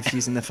 5,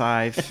 using the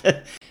 5.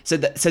 So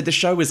the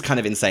show was kind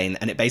of insane,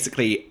 and it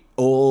basically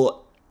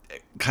all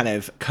kind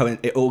of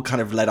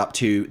led up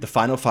to the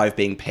final 5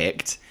 being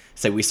picked.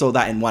 So we saw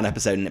that in one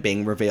episode and it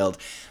being revealed.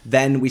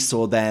 Then we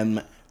saw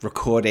them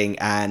recording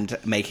and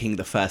making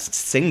the first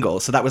single.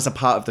 So that was a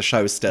part of the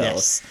show still.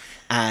 Yes.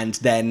 And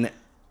then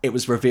it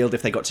was revealed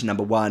if they got to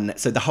number 1.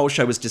 So the whole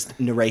show was just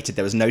narrated.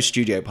 There was no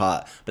studio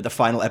part, but the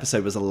final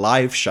episode was a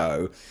live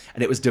show,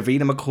 and it was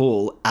Davina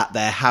McCall at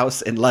their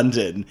house in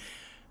London,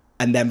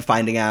 and them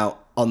finding out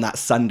on that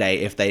Sunday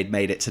if they'd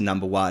made it to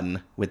number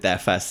 1 with their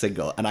first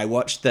single. And I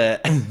watched the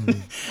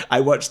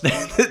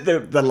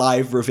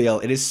live reveal.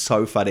 It is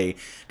so funny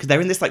because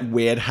they're in this like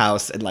weird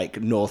house in like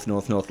north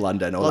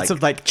London, or Lots like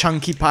of like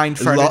chunky pine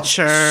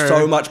furniture.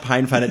 so much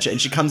pine furniture. And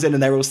she comes in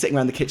and they're all sitting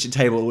around the kitchen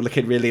table, all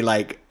looking really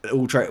like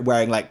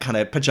wearing like kind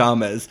of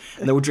pajamas,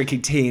 and they're all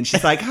drinking tea. And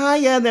she's like, "Hi,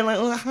 yeah." And they're like,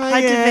 "Oh, hi,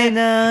 Hi,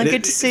 Davina. And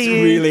Good to see it's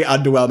you." really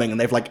underwhelming, and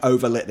they've like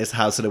overlit this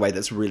house in a way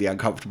that's really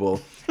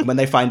uncomfortable. And when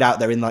they find out,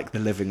 they're in like the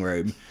living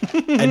room,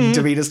 and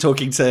Davina's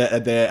talking to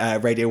the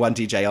Radio 1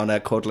 DJ on a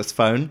cordless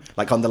phone,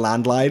 like on the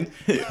landline.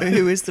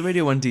 Who is the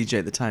Radio 1 DJ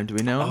at the time? Do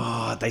we know?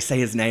 Oh, they say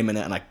his name in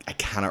it, and I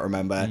cannot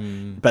remember.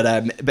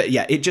 But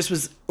yeah, it just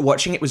was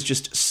watching. It was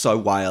just so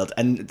wild,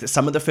 and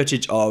some of the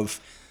footage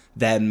of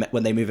them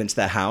when they move into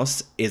their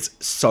house is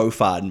so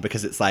fun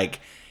because it's like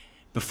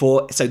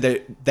before. So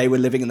they were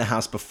living in the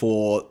house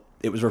before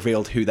it was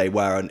revealed who they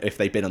were and if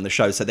they'd been on the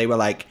show. So they were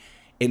like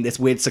in this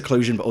weird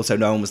seclusion, but also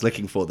no one was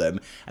looking for them.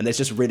 And there's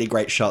just really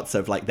great shots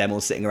of like them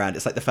all sitting around.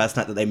 It's like the first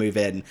night that they move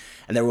in,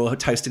 and they're all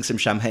toasting some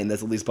champagne.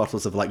 There's all these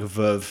bottles of like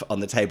Veuve on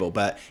the table,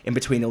 but in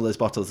between all those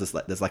bottles,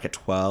 there's like a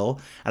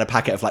twirl and a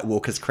packet of like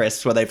Walker's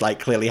crisps, where they've like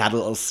clearly had a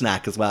little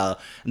snack as well.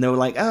 And they were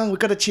like, "Oh, we've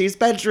got to choose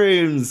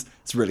bedrooms."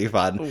 It's really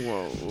fun.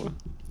 Whoa.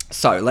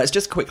 So let's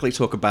just quickly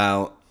talk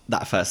about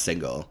that first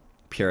single,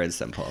 Pure and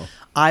Simple.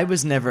 I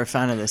was never a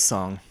fan of this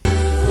song.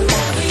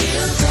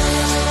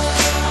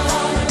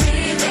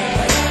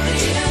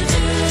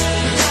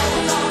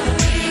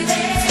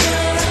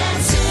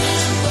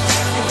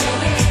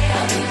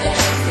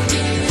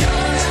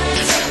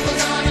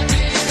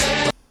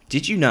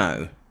 Did you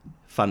know,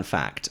 fun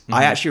fact,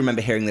 I actually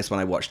remember hearing this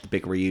when I watched the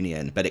big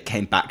reunion, but it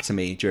came back to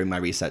me during my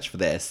research for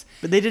this.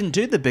 But they didn't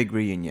do the big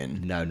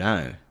reunion.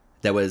 No.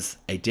 There was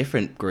a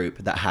different group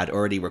that had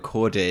already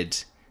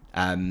recorded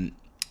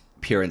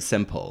Pure and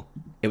Simple.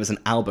 It was an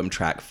album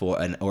track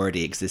for an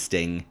already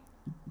existing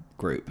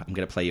group. I'm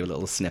going to play you a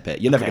little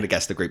snippet. You're never going to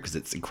guess the group because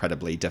it's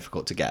incredibly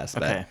difficult to guess.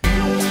 Okay. But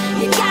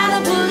You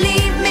gotta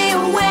believe me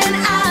when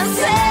I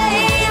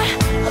say,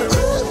 ooh,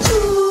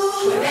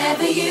 ooh,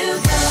 wherever you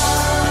go,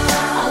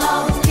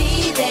 I'll always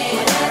be there.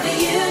 Whatever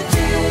you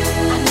do,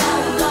 I know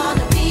I'm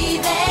gonna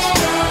be there.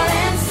 Pure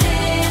and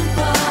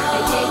simple,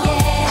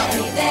 yeah, I'll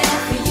be there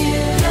for you.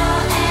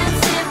 Pure and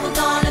simple,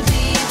 gonna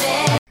be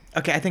there.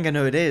 Okay, I think I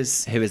know it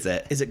is. who is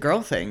it? Is it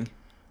Girl Thing?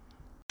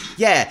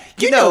 Yeah,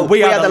 You know,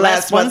 we are the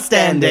last one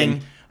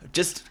standing.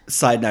 Just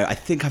side note, I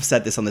think I've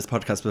said this on this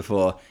podcast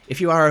before.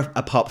 If you are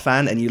a pop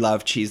fan and you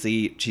love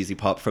cheesy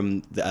pop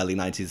from the early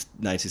 90s,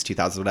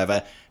 2000s,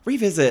 whatever,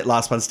 revisit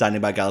Last One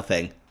Standing by Girl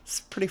Thing.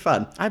 It's pretty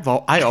fun.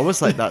 I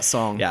always liked that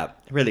song. Yeah,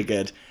 really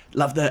good.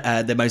 Love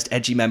the most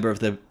edgy member of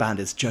the band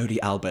is Jodie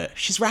Albert.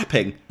 She's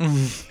rapping.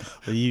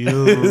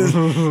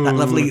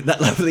 That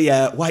lovely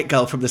white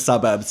girl from the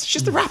suburbs.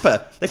 She's the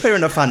rapper. They put her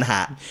in a fun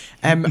hat.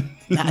 And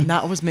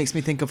that always makes me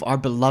think of our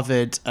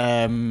beloved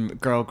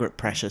girl group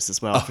Precious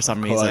as well, for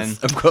some reason.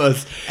 Of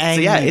course. So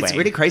yeah, it's Anyway.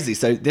 really crazy.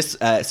 So this,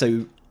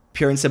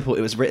 Pure and Simple,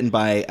 it was written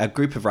by a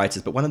group of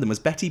writers, but one of them was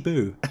Betty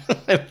Boo.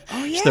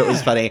 Oh yeah. So it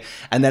was funny.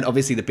 And then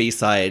obviously the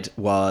B-side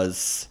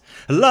was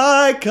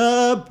Like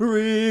a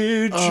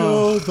Bridge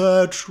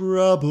Over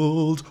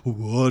Troubled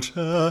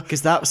Water.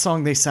 Because that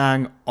song they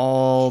sang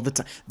all the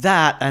time.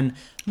 That and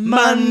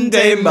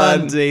Monday,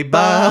 Monday, Yep.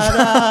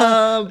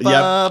 ba,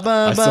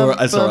 I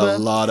saw ba, a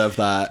lot of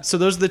that. So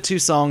those are the two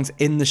songs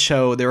in the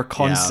show. They were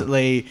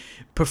constantly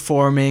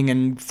performing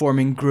and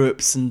forming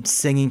groups and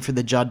singing for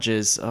the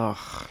judges.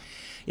 Oh,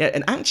 Yeah,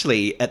 and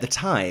actually, at the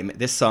time,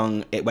 this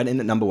song, it went in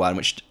at number 1,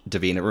 which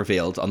Davina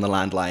revealed on the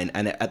landline,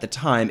 and at the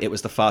time, it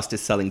was the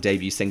fastest-selling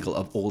debut single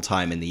of all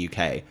time in the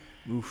UK.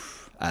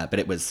 Oof. But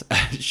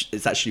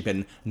it's actually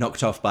been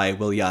knocked off by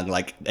Will Young,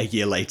 like, a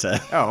year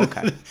later. Oh,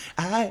 okay.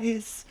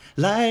 Eyes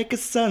like a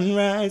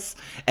sunrise.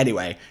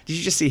 Anyway, did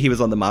you just see he was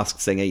on The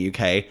Masked Singer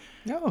UK?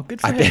 no, good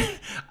for him.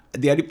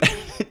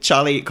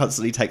 Charlie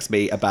constantly texts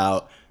me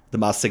about The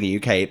Masked Singer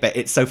UK, but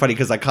it's so funny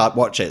because I can't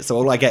watch it, so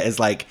all I get is,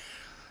 like,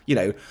 you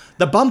know,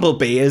 the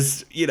bumblebee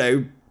is, you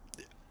know,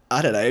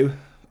 I don't know.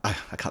 I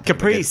can't think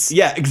Caprice. of it.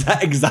 Yeah,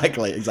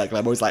 exactly.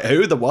 I'm always like,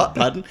 who? The what?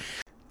 Pardon?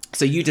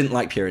 So you didn't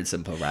like Pure and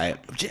Simple, right?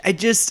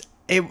 Didn't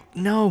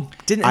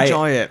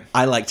enjoy it.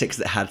 I liked it because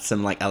it had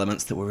some, like,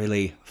 elements that were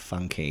really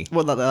funky.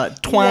 Well,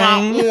 that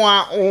twang.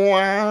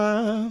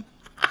 And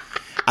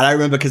I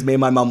remember because me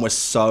and my mum were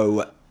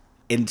so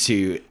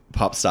into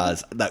pop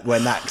stars that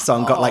when that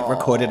song got, like,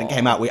 recorded and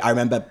came out, I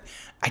remember...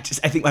 I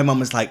think my mum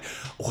was like,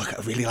 oh, I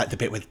really like the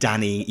bit with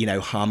Danny, you know,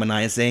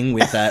 harmonizing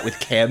with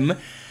Kim.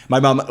 My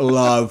mum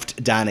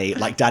loved Danny.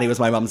 Like, Danny was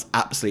my mum's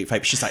absolute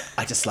favorite. She's like,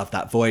 I just love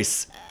that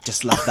voice.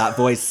 Just love that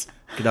voice.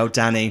 Good old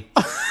Danny.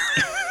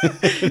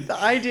 The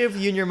idea of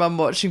you and your mum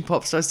watching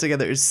pop stars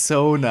together is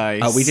so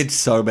nice. Oh, we did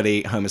so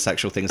many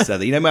homosexual things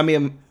together. You know, me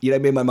and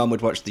my mum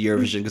would watch the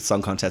Eurovision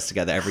Song Contest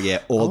together every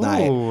year, all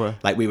night.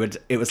 Like,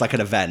 it was like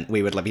an event.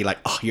 We would be like,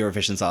 oh,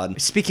 Eurovision's on.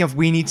 Speaking of,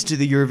 we need to do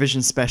the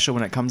Eurovision special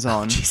when it comes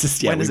on.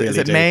 Jesus, yeah, When we is it? really Is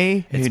it do.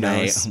 May? It's Who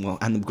May. knows? Well,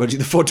 and we're going to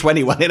do the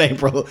 420 one in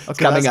April. It's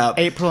Okay, coming that's up.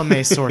 April and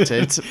May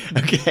sorted.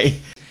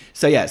 Okay.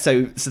 So yeah,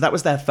 so that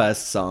was their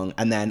first song,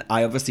 and then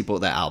I obviously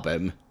bought their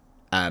album.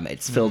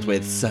 It's filled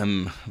with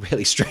some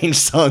really strange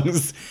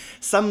songs,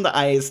 some that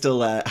I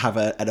still have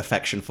an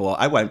affection for.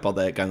 I won't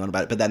bother going on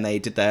about it, but then they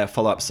did their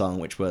follow-up song,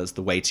 which was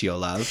The Way to Your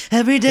Love.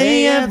 Every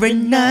day, every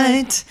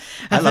night.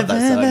 I love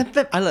that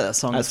song. I love that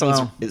song That as song's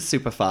well. it's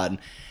super fun.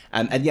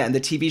 And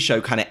the TV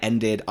show kind of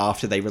ended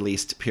after they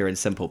released Pure and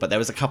Simple, but there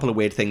was a couple of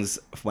weird things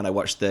when I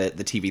watched the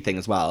TV thing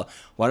as well.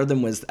 One of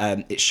them was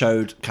it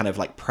showed kind of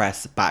like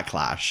press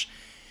backlash,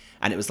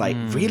 and it was like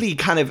really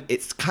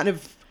it's kind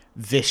of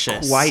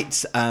Vicious.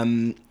 quite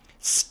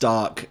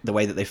stark the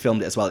way that they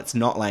filmed it as well. It's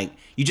not like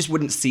you just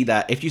wouldn't see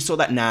that. If you saw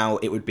that now,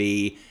 it would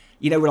be,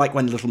 you know, like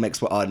when Little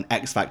Mix were on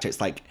X Factor,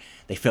 it's like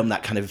they filmed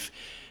that kind of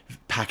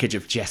package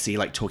of Jessie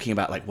like talking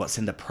about like what's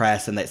in the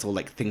press, and it's all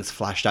like things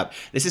flashed up.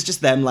 This is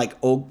just them like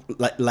all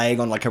like laying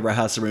on like a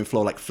rehearsal room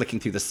floor, like flicking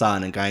through the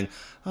sun and going,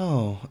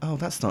 oh,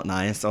 that's not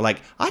nice, or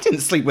like, I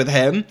didn't sleep with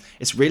him.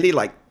 It's really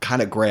like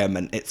kind of grim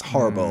and it's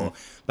horrible.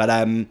 But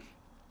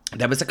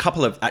there was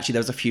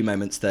a few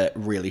moments that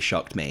really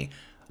shocked me.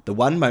 The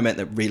one moment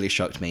that really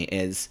shocked me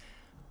is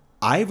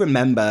I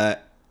remember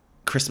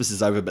Christmas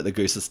is over but the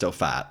goose is still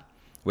fat,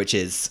 which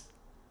is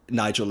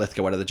Nigel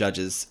Lithgow, one of the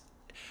judges,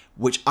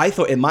 which I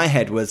thought in my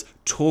head was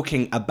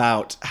talking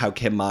about how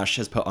Kim Marsh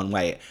has put on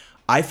weight.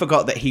 I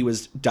forgot that he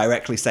was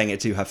directly saying it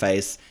to her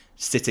face,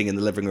 sitting in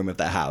the living room of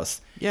their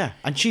house. Yeah,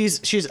 and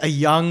she's a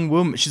young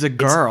woman. She's a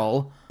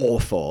girl. It's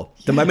awful.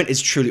 The moment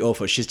is truly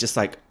awful. She's just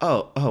like,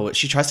 oh.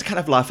 She tries to kind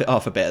of laugh it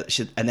off a bit.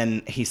 And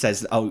then he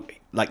says, oh,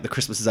 like the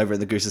Christmas is over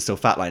and the goose is still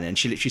fat line. And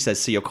she literally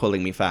says, so you're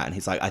calling me fat? And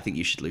he's like, I think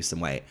you should lose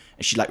some weight.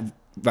 And she like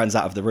runs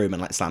out of the room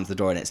and like slams the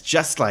door. And it's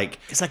just like...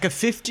 It's like a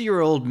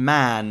 50-year-old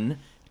man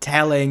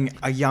telling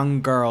a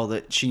young girl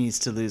that she needs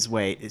to lose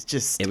weight. It's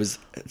just... It was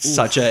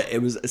such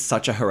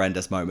a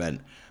horrendous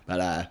moment.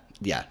 But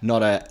yeah,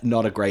 not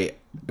a great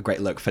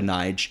look for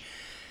Nige.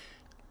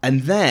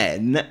 And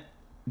then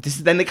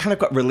they kind of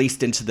got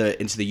released into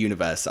the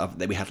universe of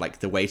that. We had like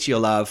The Way to Your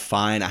Love,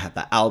 fine. I had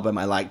that album,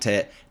 I liked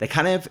it. They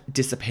kind of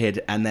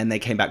disappeared, and then they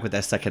came back with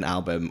their second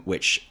album,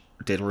 which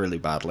did really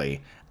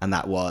badly. And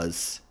that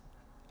was,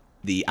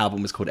 the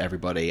album was called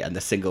Everybody, and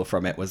the single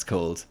from it was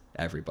called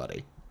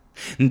Everybody.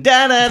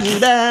 Da da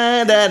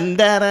da da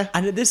da.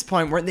 And at this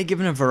point, weren't they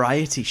given a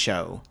variety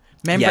show?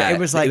 Remember, it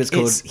was like,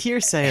 called it's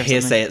Hearsay or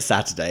Hearsay something. It's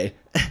Saturday.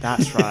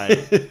 That's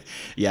right.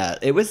 Yeah,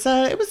 it was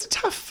a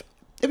tough.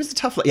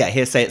 Yeah,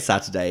 Hearsay It's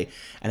Saturday,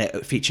 and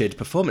it featured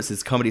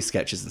performances, comedy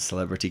sketches, and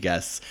celebrity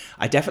guests.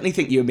 I definitely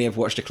think you and me have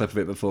watched a clip of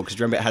it before, because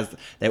remember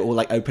they're all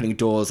like opening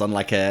doors on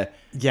like a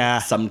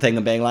something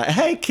and being like,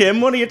 "Hey Kim,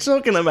 what are you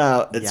talking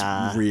about?" It's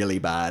really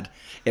bad.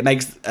 It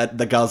makes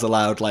the Girls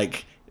Aloud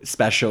like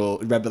special.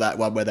 Remember that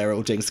one where they're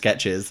all doing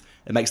sketches?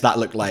 It makes that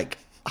look like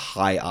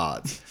high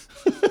art.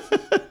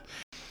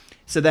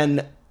 So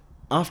then,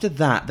 after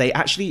that, they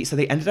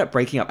ended up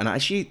breaking up, and I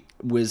actually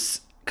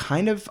was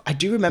kind of... I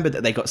do remember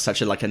that they got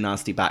such a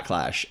nasty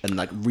backlash and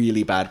like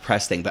really bad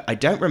press thing, but I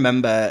don't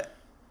remember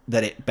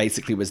that it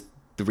basically was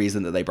the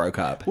reason that they broke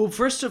up. Well,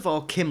 first of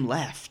all, Kim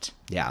left.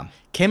 Yeah.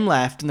 Kim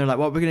left, and they're like,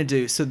 what are we going to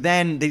do? So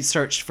then they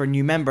searched for a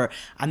new member,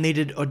 and they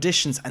did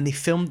auditions, and they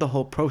filmed the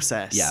whole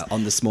process. Yeah,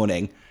 on This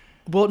Morning.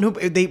 Well, no,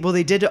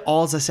 they did it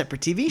all as a separate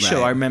TV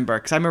show, Right. I remember,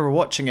 because I remember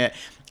watching it,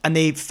 and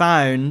they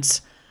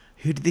found...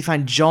 Who did they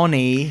find?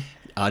 Johnny.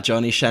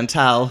 Johnny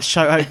Chantal.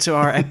 Shout out to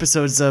our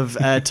episodes of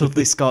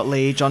Totally Scott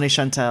Lee, Johnny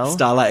Chantal.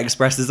 Starlight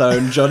Express's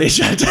own Johnny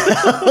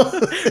Chantal.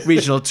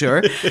 Regional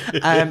tour.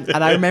 And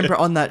I remember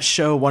on that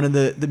show, one of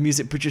the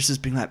music producers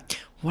being like,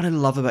 what I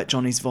love about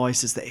Johnny's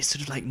voice is that it's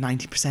sort of like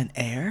 90%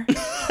 air.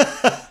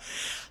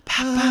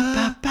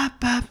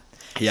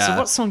 Yeah. So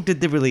what song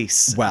did they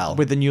release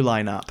with the new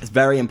lineup? It's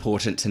very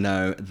important to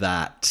know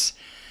that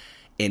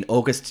in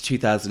August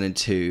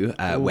 2002,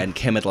 when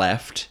Kim had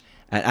left...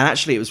 And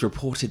actually, it was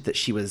reported that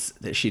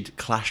she'd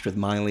clashed with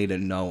Mylene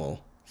and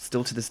Noel.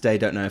 Still to this day,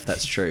 don't know if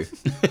that's true.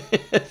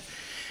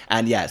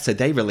 And yeah, so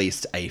they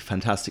released a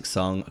fantastic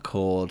song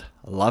called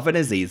 "Lovin'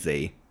 Is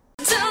Easy."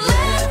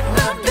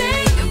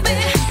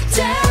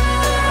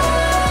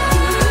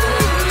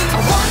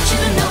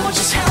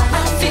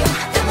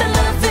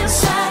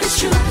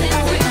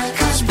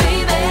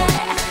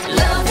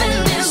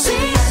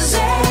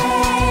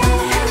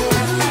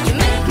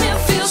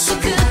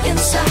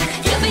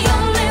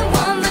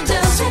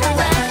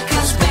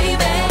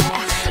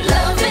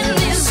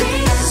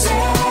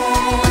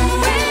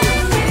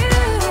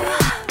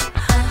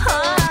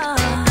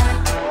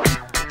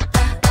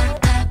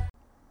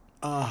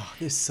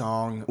 This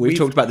song. We've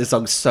talked about this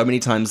song so many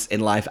times in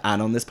life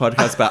and on this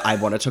podcast, but I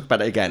want to talk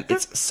about it again.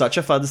 It's such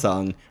a fun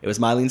song. It was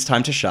Mylene's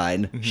time to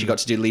shine. Mm-hmm. She got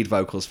to do lead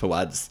vocals for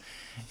once.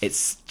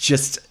 It's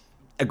just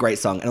a great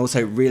song, and also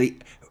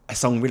a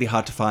song really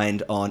hard to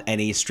find on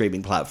any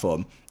streaming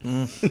platform.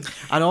 And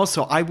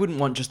also, I wouldn't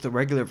want just the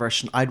regular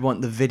version. I'd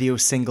want the video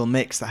single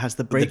mix that has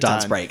the breakdown. The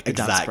dance break.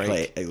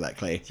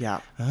 Exactly.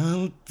 Yeah.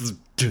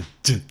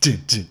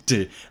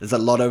 There's a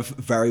lot of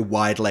very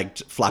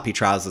wide-legged flappy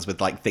trousers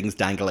with like things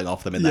dangling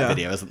off them in that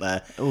video, isn't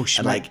there? Oh,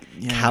 and like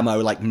camo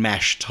like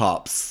mesh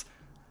tops.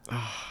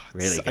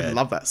 Really good. I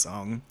love that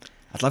song.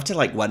 I'd love to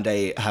like one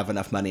day have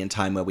enough money and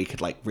time where we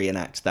could like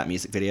reenact that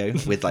music video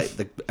with like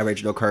the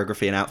original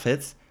choreography and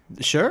outfits.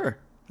 Sure.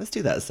 Let's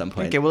do that at some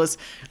point. Okay, well,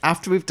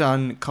 after we've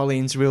done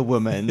Colleen's Real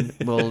Woman,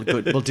 we'll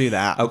do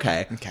that.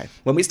 Okay.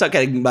 When we start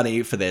getting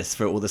money for this,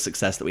 for all the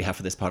success that we have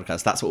for this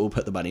podcast, that's what we'll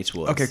put the money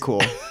towards. Okay,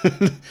 cool.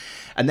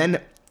 And then,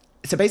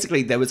 so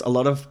basically, there was a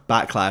lot of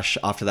backlash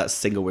after that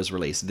single was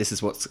released. This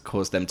is what's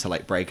caused them to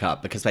like break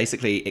up, because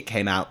basically it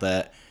came out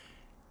that,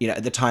 you know,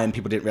 at the time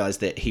people didn't realize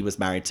that he was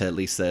married to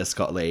Lisa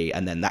Scott Lee,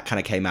 and then that kind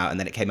of came out, and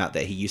then it came out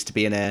that he used to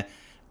be in a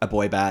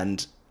boy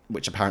band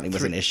which apparently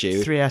was an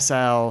issue.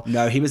 3SL.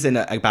 No, he was in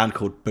a band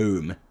called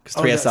Boom, because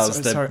Oh,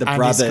 3SL's the Andy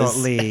brothers. Scott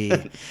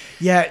Lee.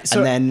 Yeah,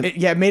 so And then-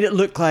 it made it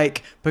look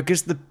like,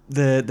 because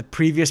the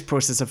previous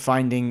process of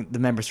finding the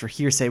members for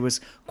Hearsay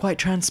was quite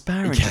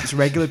transparent. It was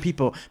regular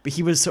people, but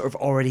he was sort of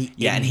already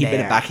Yeah, in and he'd been a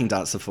there. backing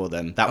dancer for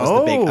them. That was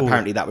the big. Oh.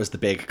 Apparently, that was the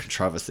big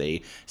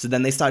controversy. So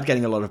then they started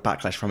getting a lot of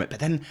backlash from it. But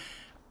then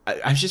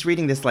I was just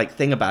reading this like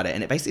thing about it,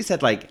 and it basically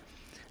said like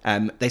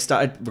they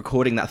started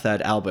recording that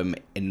third album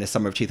in the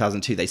summer of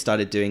 2002. They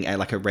started doing a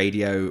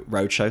radio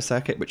roadshow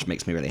circuit, which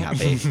makes me really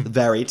happy.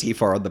 Very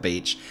T4 on the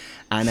beach,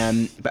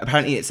 and but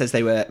apparently it says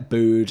they were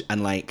booed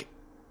and like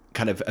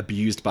kind of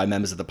abused by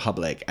members of the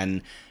public,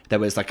 and there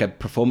was like a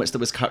performance that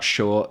was cut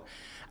short,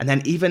 and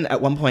then even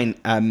at one point.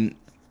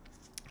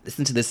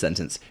 Listen to this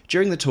sentence.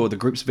 During the tour, the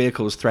group's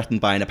vehicle was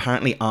threatened by an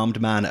apparently armed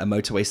man at a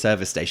motorway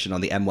service station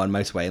on the M1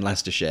 motorway in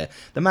Leicestershire.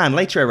 The man,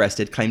 later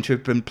arrested, claimed to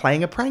have been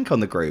playing a prank on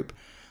the group.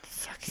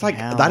 It's like,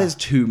 hell. that is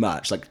too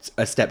much, like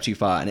a step too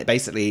far. And it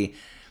basically,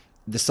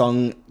 the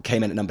song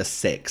came in at number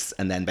 6,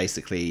 and then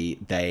basically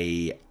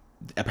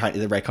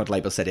apparently the record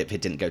label said if it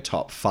didn't go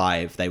top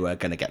 5, they were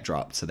going to get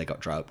dropped, so they got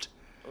dropped.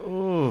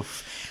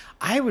 Oof.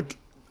 I would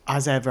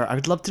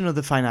love to know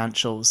the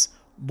financials.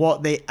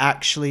 What they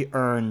actually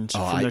earned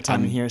from their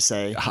time in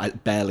Hearsay.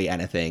 Barely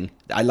anything.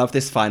 I love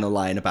this final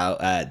line about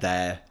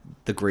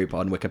the group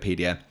on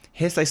Wikipedia.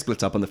 Hearsay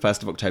split up on the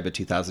 1st of October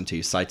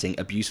 2002, citing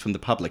abuse from the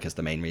public as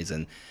the main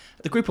reason.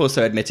 The group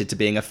also admitted to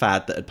being a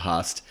fad that had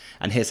passed,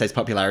 and Hearsay's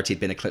popularity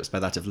had been eclipsed by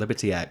that of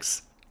Liberty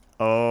X.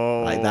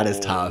 Oh. Like, that is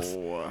tough.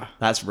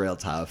 That's real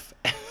tough.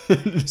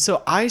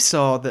 So I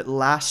saw that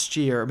last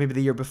year, or maybe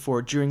the year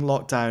before, during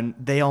lockdown,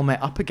 they all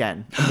met up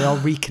again, and they all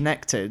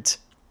reconnected.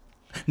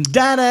 Was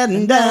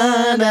Johnny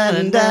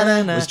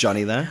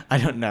there? I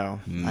don't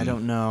know. I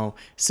don't know.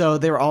 So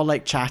they were all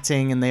like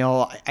chatting, and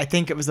I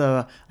think it was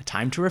a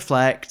time to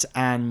reflect,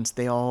 and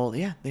they all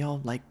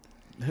like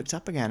hooked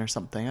up again or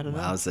something. I don't know.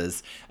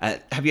 Wowzers.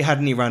 Have you had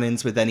any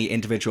run-ins with any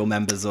individual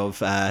members of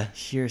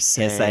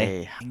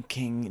Hearsay.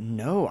 Thinking,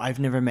 no, I've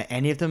never met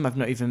any of them. I've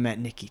not even met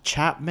Nikki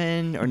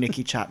Chapman or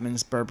Nikki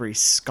Chapman's Burberry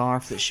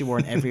scarf that she wore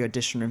in every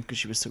audition room because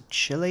she was so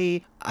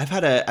chilly. I've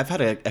had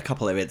a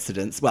couple of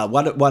incidents. Well,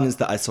 one is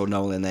that I saw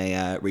Noel in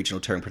a regional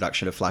touring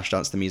production of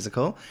Flashdance the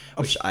Musical,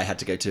 which I had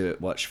to go to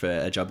watch for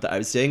a job that I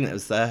was doing. It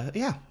was that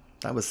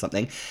was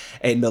something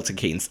in Milton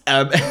Keynes.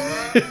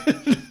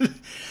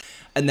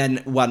 And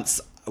then once,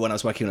 when I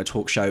was working on a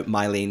talk show,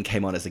 Mylene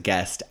came on as a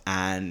guest,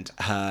 and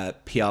her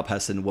PR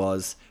person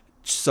was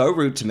so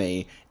rude to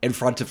me in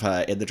front of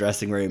her in the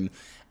dressing room.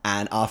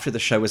 And after the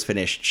show was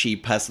finished, she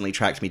personally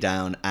tracked me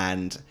down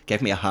and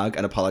gave me a hug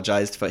and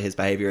apologized for his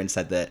behavior, and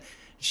said that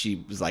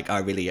she was like, I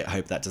really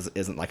hope that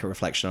isn't like a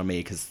reflection on me,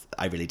 because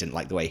I really didn't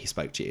like the way he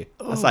spoke to you.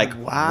 I was like,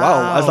 wow.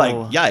 whoa. I was like,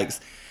 yikes.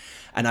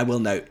 And I will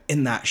note,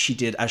 in that, she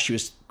did, as she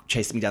was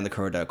chasing me down the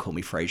corridor, call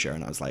me Frasier,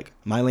 and I was like,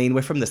 Mylene,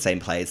 we're from the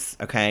same place,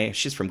 okay?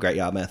 She's from Great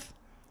Yarmouth.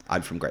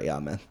 I'm from Great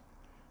Yarmouth.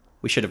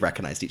 We should have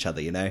recognized each other,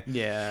 you know?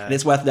 Yeah. And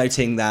it's worth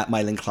noting that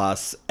Mylene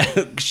Class,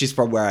 she's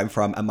from where I'm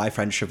from, and my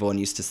friend Siobhan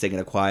used to sing in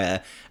a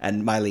choir,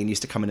 and Mylene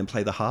used to come in and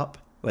play the harp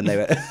when they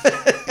were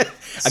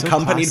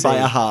accompanied by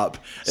a harp.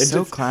 And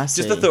So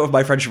classy. Just the thought of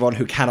my friend Siobhan,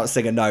 who cannot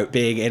sing a note,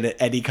 being in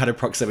any kind of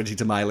proximity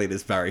to Mylene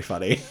is very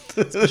funny.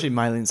 Especially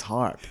Mylene's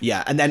harp.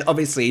 Yeah, and then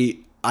obviously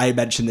I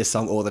mention this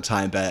song all the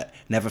time, but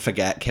never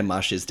forget Kim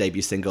Marsh's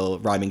debut single,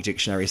 Rhyming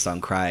Dictionary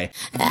song, Cry.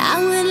 I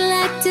would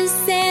like to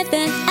say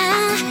that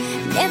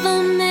I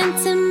never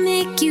meant to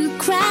make you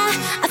cry.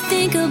 I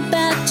think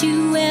about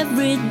you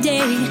every day,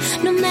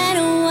 no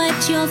matter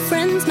what your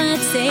friends might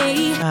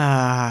say.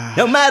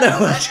 No matter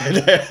what.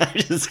 I'm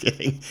just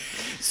kidding.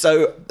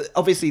 So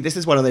obviously this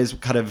is one of those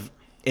kind of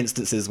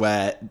instances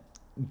where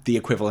the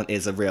equivalent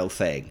is a real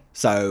thing.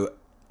 So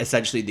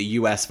essentially the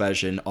US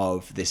version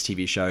of this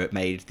TV show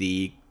made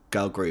the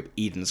girl group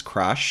Eden's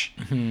Crush,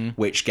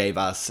 which gave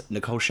us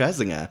Nicole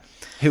Scherzinger,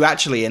 who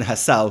actually in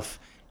herself,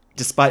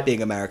 despite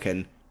being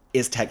American,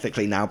 is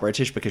technically now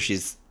British because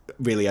she's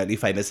really only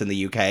famous in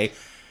the UK.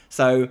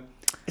 So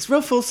it's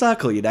real full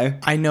circle, you know?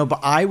 I know, but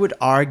I would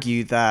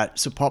argue that,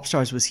 so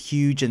Popstars was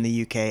huge in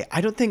the UK.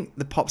 I don't think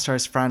the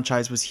Popstars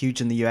franchise was huge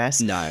in the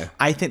US. No.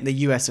 I think the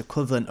US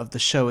equivalent of the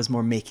show is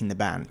more Making the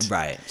Band.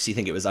 Right. So you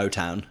think it was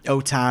O-Town?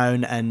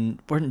 O-Town, and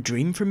weren't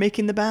Dream for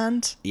Making the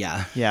Band?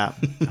 Yeah. Yeah.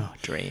 Oh,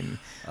 Dream.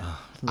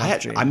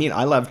 Dream. I mean,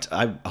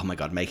 oh my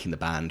God, Making the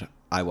Band.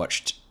 I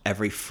watched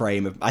every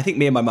frame of, I think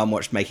me and my mum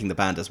watched Making the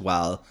Band as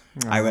well.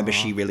 I remember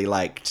she really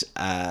liked,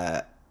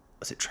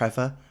 was it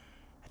Trevor?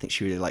 I think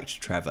she really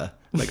liked Trevor.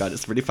 Oh my God,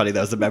 it's really funny.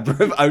 There was a member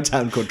of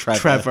O-Town called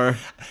Trevor.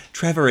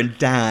 Trevor and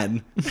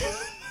Dan.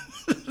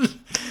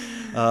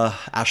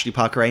 Ashley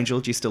Parker Angel,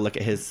 do you still look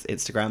at his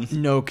Instagram?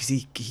 No, because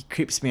he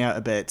creeps me out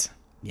a bit.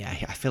 Yeah,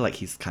 I feel like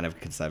he's kind of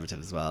conservative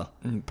as well.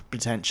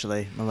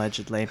 Potentially,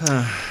 allegedly.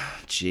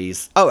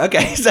 Jeez. Oh,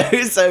 okay.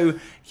 So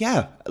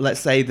yeah, let's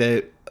say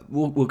that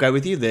we'll go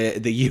with you.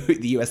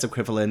 The US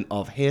equivalent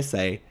of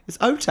Hearsay is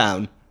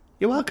O-Town.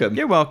 You're welcome.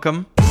 You're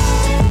welcome.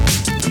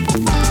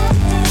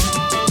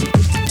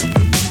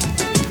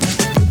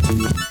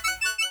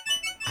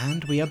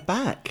 And we are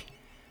back.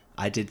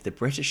 I did the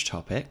British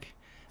topic,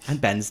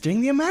 and Ben's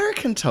doing the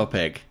American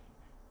topic.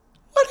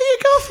 What do you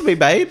got for me,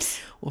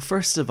 babes? Well,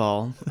 first of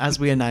all, as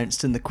we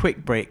announced in the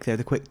quick break there,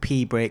 the quick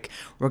pee break,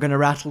 we're going to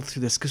rattle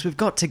through this because we've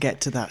got to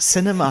get to that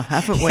cinema,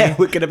 haven't we? Yeah,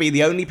 we're going to be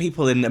the only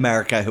people in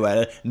America who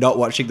are not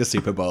watching the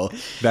Super Bowl.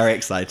 Very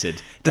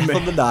excited. Death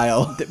on the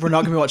Nile. We're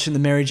not going to be watching the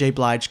Mary J.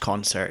 Blige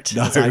concert,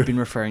 as I've been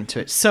referring to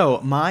it. So,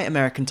 my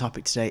American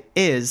topic today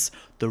is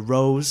the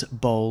Rose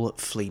Bowl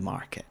Flea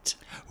Market.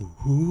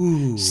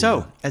 Ooh.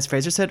 So, as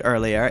Fraser said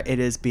earlier, it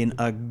has been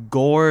a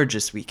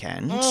gorgeous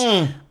weekend.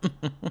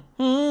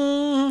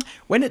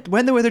 When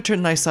the weather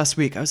turned nice last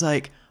week, I was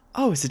like,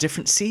 oh, it's a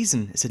different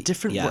season. It's a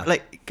different,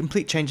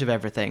 complete change of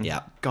everything.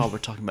 Yeah. God, we're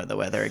talking about the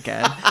weather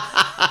again.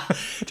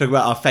 Talking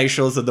about our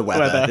facials and the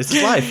weather. This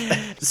is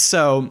life.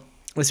 So,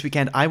 this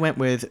weekend,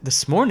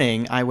 this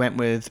morning, I went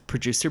with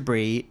producer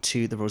Brie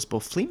to the Rose Bowl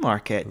Flea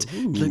Market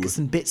to look at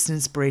some bits of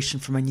inspiration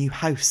for my new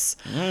house.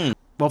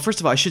 Well,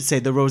 first of all, I should say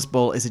the Rose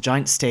Bowl is a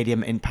giant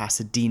stadium in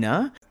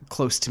Pasadena,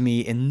 close to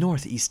me in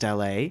northeast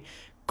LA.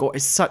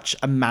 It's such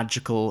a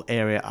magical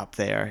area up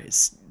there.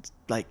 It's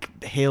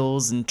like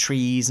hills and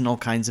trees and all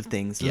kinds of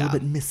things. A little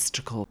bit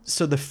mystical.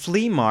 So the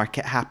flea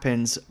market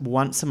happens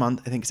once a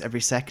month. I think it's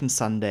every second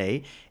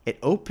Sunday. It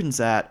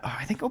opens at,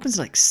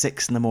 like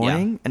 6 in the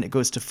morning and it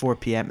goes to 4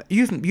 p.m.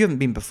 You haven't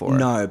been before.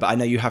 No, but I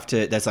know you have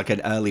to, there's like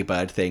an early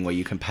bird thing where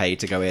you can pay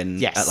to go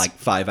in at like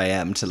 5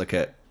 a.m. to look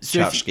at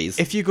tchotchkes.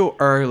 If you go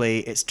early,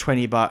 it's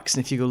 $20,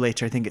 and if you go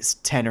later, I think it's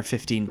 $10 or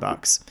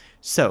 $15.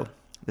 So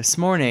this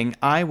morning,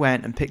 I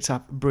went and picked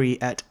up Brie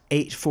at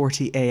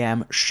 8:40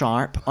 a.m.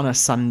 sharp on a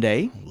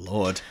Sunday.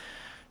 Lord.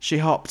 She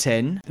hopped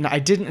in, and I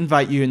didn't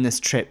invite you in this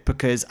trip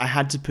because I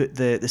had to put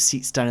the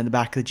seats down in the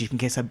back of the Jeep in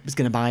case I was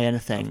going to buy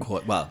anything. Of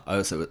course. Well, I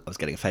was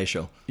getting a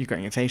facial. You're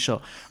getting a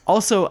facial.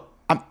 Also,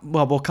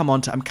 we'll come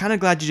on to, I'm kind of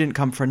glad you didn't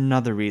come for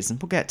another reason.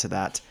 We'll get to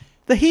that.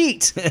 The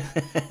heat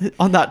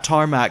on that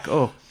tarmac.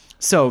 Oh,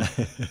 so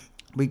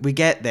we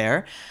get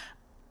there.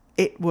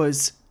 It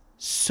was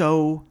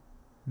so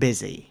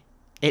busy.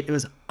 It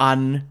was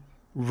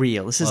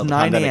unreal. This is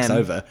 9 a.m. Pandemic's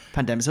over.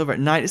 Pandemic's over.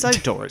 It's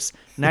outdoors.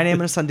 9 a.m.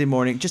 on a Sunday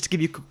morning. Just to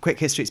give you a quick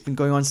history, it's been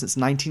going on since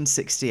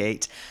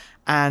 1968.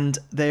 And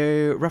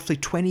there roughly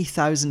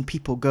 20,000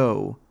 people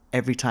go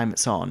every time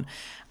it's on.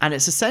 And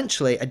it's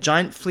essentially a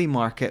giant flea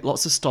market,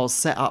 lots of stalls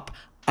set up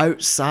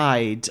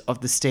outside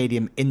of the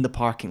stadium in the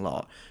parking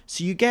lot.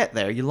 So you get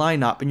there, you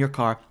line up in your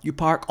car, you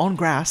park on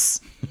grass.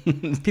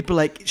 People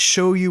like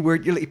show you where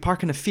you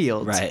park in a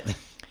field. Right.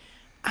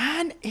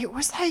 And it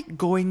was like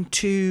going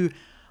to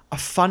a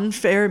fun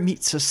fair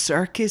meets a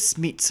circus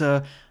meets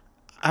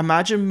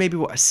imagine maybe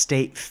what a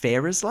state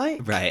fair is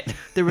like. Right.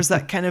 There was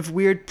that kind of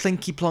weird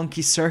plinky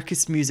plonky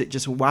circus music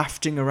just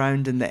wafting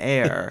around in the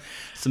air.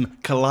 Some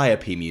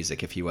calliope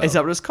music, if you will. Is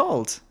that what it's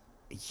called?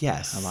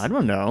 Yes. I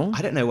don't know.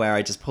 I don't know where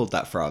I just pulled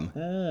that from.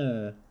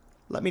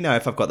 Let me know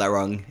if I've got that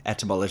wrong,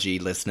 etymology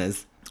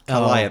listeners.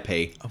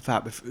 Calliope. In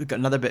fact, we've got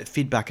another bit of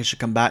feedback I should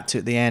come back to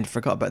at the end.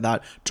 Forgot about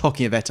that.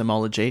 Talking of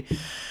etymology.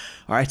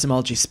 Our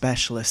etymology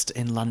specialist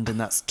in London,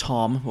 that's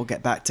Tom. We'll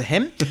get back to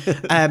him.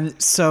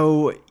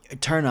 So,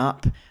 turn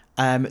up.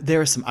 There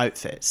are some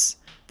outfits.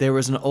 There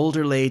was an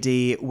older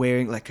lady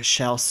wearing like a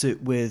shell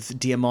suit with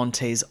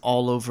diamantes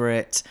all over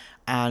it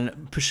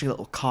and pushing a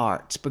little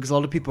cart because a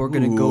lot of people are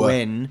going to go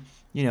in,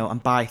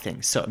 and buy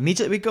things. So,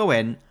 immediately we go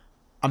in,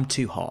 I'm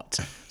too hot.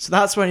 So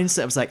that's when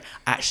instantly I was like,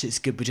 actually, it's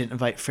good we didn't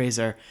invite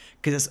Fraser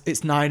because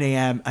it's 9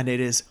 a.m. and it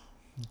is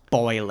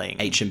boiling.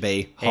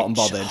 H&B, hot and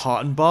bothered.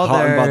 Hot and bothered.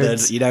 Hot and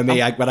bothered. You know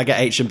me, when I get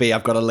H&B,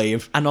 I've got to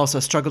leave. And also,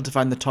 I struggled to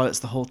find the toilets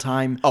the whole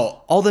time.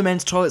 Oh. All the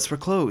men's toilets were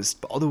closed,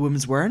 but all the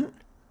women's weren't.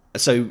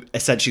 So,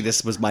 essentially,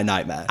 this was my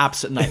nightmare.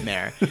 Absolute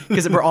nightmare.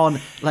 Because we're on,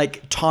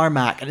 like,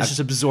 tarmac, and it's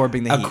just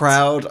absorbing the heat. A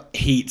crowd,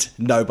 heat,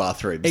 no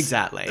bathrooms.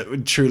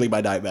 Exactly. Truly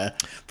my nightmare.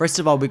 First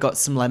of all, we got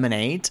some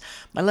lemonade.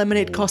 My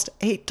lemonade cost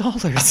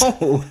 $8.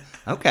 Oh,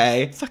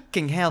 okay.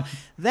 Fucking hell.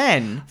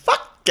 Then...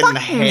 Fucking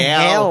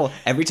hell.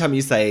 Every time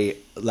you say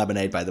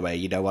lemonade, by the way,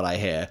 you know what I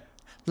hear?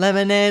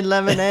 Lemonade,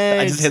 lemonade.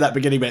 I just hear that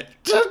beginning bit.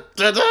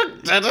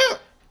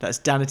 That's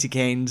Danity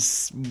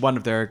Kane's, one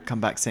of their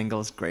comeback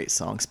singles. Great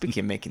song.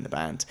 Speaking of making the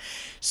band.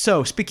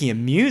 So, speaking of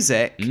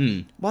music,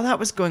 while that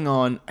was going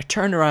on, I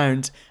turned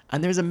around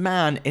and there's a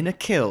man in a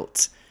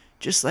kilt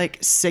just like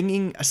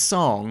singing a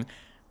song,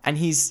 and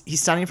he's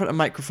standing in front of a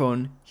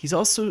microphone. He's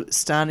also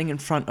standing in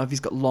front of, he's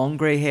got long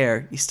grey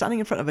hair. He's standing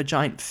in front of a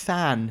giant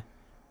fan,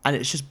 and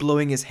it's just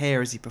blowing his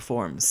hair as he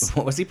performs.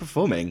 What was he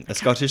performing? A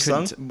Scottish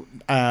song?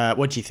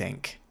 What do you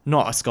think?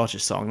 Not a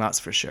Scottish song, that's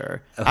for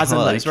sure. As in,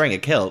 like, he's wearing a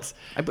kilt.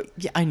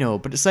 I know,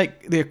 but it's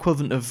like the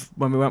equivalent of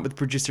when we went with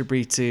producer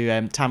Brie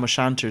to Tam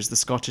O'Shanter's, the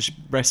Scottish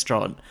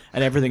restaurant,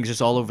 and everything's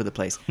just all over the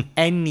place.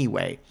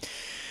 Anyway,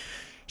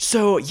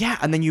 so yeah,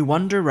 and then you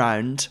wander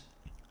around,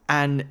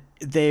 and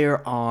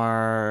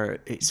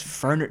it's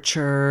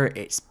furniture,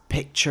 it's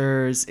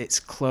pictures, it's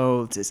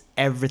clothes, it's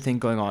everything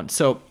going on.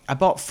 So I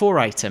bought 4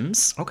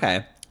 items.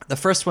 Okay. The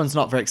first one's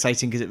not very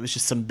exciting because it was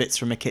just some bits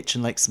from a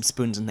kitchen, like some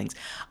spoons and things.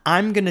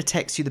 I'm going to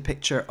text you the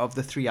picture of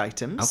the 3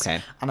 items. Okay.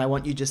 And I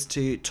want you just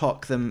to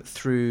talk them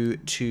through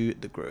to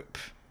the group.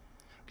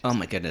 Oh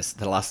my goodness,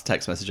 the last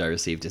text message I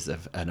received is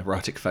of an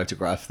erotic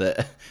photograph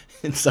that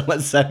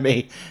someone sent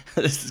me.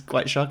 This is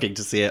quite shocking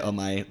to see it on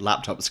my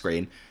laptop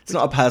screen. It's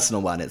not a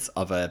personal one, it's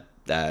of a...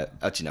 do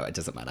you know, it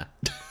doesn't matter.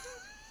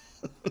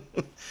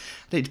 I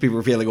need to be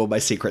revealing all my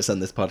secrets on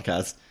this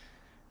podcast.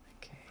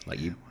 Okay. Like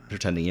you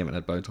pretending you haven't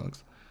had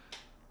Botox.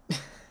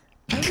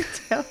 I would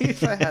tell you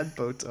if I had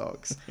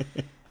Botox.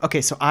 Okay,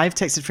 so I've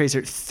texted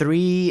Fraser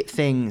 3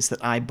 things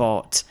that I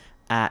bought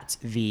at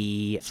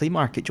the flea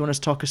market. Do you want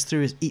to talk us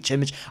through each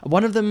image? A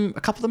couple of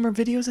them are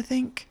videos, I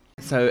think.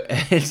 So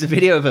it's a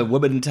video of a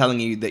woman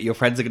telling you that your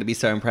friends are going to be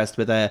so impressed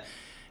with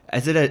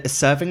is it a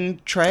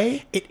serving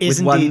tray? It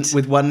is with indeed.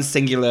 with one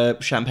singular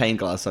champagne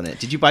glass on it.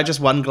 Did you buy just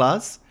one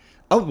glass?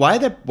 Oh, why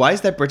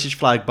is there British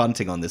flag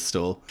bunting on this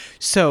stall?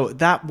 So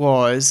that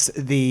was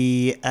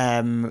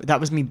that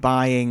was me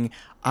buying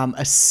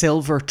a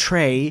silver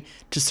tray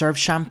to serve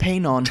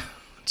champagne on. A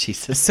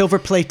Jesus. silver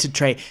plated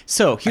tray.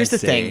 So here's I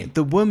the thing. see.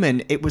 The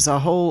woman, it was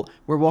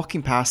we're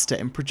walking past it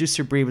and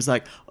producer Brie was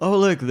like, oh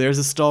look, there's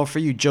a stall for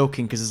you,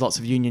 joking because there's lots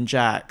of Union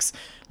Jacks,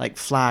 like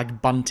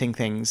flag bunting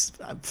things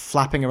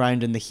flapping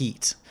around in the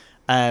heat.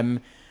 And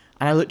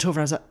I looked over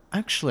and I was like,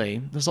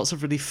 actually, there's lots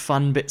of really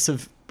fun bits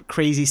of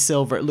crazy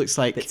silver. It looks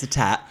like Bits of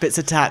tat.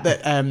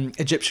 that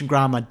Egyptian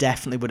grandma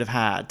definitely would have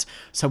had.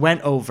 So I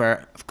went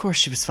over. Of course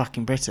she was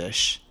fucking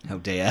British. Oh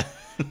dear.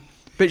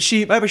 But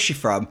Where was she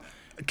from?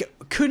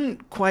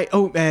 couldn't quite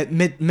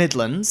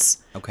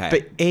Midlands. Okay.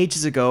 But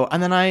ages ago,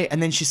 and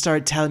then she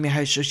started telling me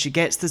how she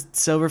gets the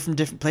silver from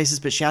different places,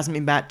 but she hasn't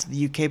been back to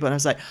the UK. But I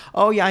was like,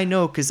 oh yeah, I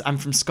know, because I'm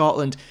from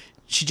Scotland.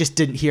 She just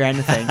didn't hear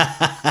anything.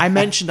 I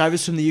mentioned I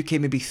was from the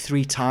UK maybe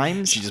 3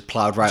 times. She just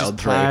plowed right on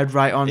through. Plowed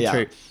right on Yeah.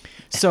 through.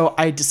 So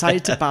I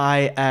decided to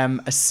buy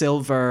a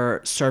silver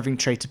serving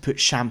tray to put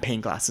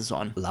champagne glasses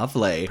on.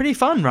 Lovely. Pretty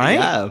fun, right?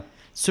 Yeah.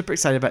 Super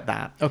excited about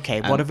that.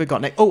 Okay, what have we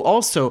got next? Oh,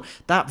 also,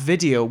 that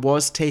video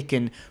was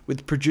taken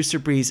with producer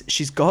Breeze.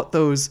 She's got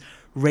those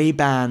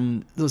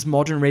modern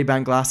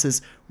Ray-Ban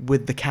glasses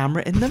with the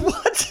camera in them.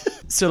 What?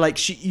 So like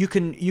you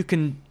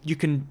can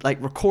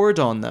like record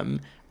on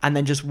them and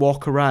then just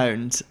walk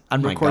around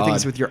and My record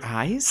things God. with your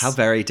eyes. How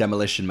very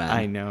Demolition Man.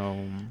 I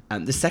know.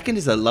 The second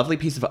is a lovely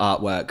piece of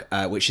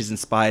artwork, which is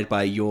inspired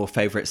by your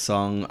favourite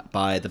song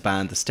by the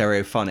band The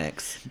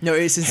Stereophonics. No,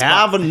 it's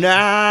Have a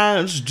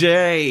nice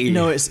day.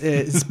 No, it's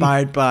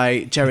inspired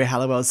by Jerry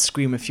Halliwell's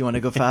 "Scream If You Want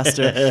to Go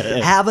Faster."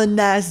 Have a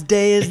nice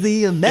day, as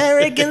the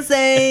Americans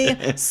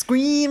say.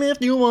 Scream if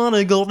you want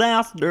to go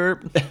faster.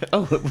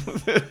 Oh,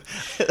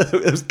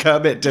 it was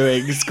Kermit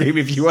doing "Scream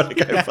If You Want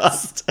to Go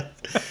Faster."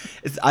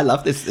 I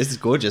love this. This is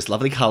gorgeous.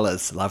 Lovely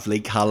colours. Lovely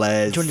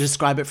colours. Do you want to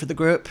describe it for the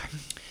group?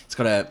 It's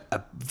got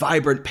a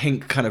vibrant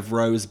pink kind of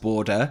rose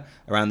border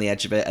around the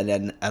edge of it, and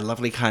then a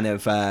lovely kind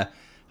of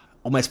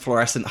almost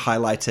fluorescent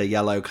highlighter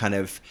yellow kind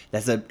of...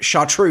 There's a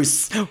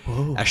chartreuse.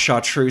 Whoa. A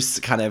chartreuse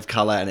kind of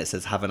colour, and it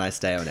says "Have a nice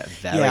day" on it.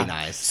 Very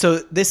nice. So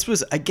this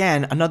was,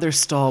 again, another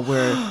stall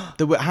where...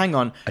 hang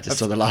on. I just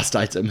saw the last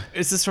item.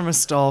 This is from a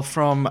stall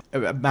from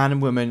a man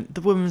and woman.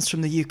 The woman's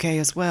from the UK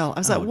as well. I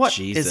was like, what is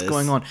Jesus.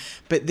 going on?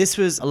 But this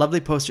was a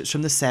lovely poster. It's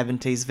from the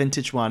 70s,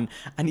 vintage one.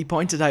 And he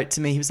pointed out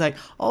to me, he was like,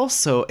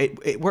 also,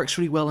 it works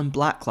really well in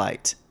black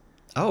light.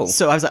 Oh.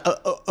 So I was like,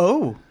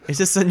 oh, is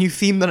this a new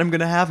theme that I'm going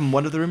to have in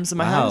one of the rooms in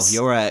my house?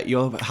 Your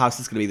house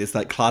is going to be this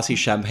like classy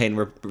champagne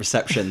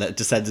reception that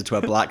descends into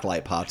a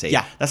blacklight party.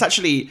 Yeah. That's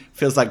actually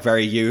feels like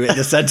very you in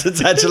the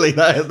sentence, actually.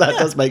 That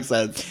does make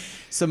sense.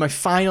 So my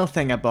final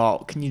thing I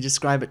bought, can you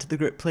describe it to the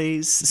group,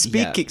 please?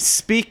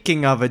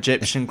 Speaking of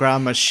Egyptian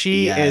grandma,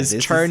 she is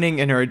turning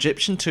in her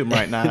Egyptian tomb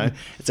right now.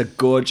 It's a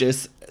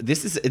gorgeous...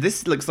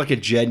 This looks like a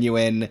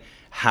genuine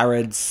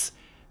Harrods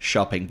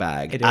shopping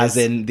bag. It as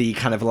is. in the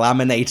kind of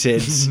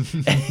laminated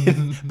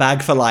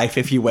bag for life,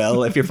 if you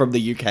will, if you're from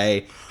the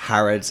UK.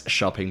 Harrods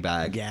shopping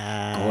bag.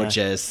 Yeah.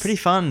 Gorgeous. Pretty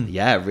fun.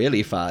 Yeah,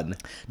 really fun.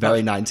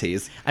 Very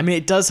 90s. I mean,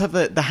 it does have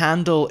the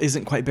handle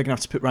isn't quite big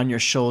enough to put around your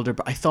shoulder,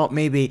 but I thought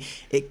maybe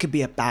it could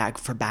be a bag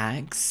for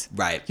bags.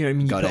 Right. You know what I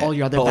mean? You Got put it. all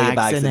your other Put all your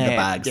bags, bags in in the it.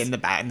 bags. In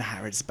the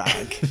Harrods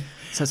bag.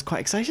 So I was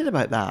quite excited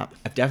about that.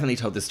 I've definitely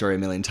told this story a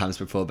million times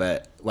before,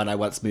 but when I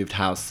once moved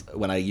house,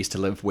 when I used to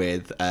live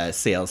with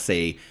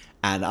CLC,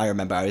 and I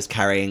remember I was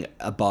carrying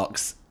a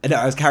bag,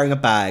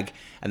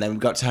 and then we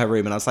got to her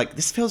room, and I was like,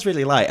 this feels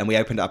really light, and we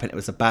opened it up, and it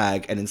was a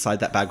bag, and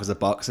inside that bag was a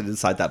box, and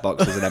inside that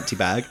box was an empty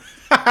bag.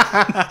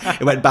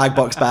 It went bag,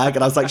 box, bag,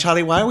 and I was like,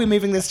 Charlie, why are we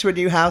moving this to a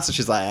new house? And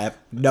she's like, I have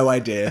no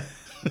idea.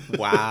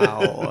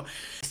 Wow.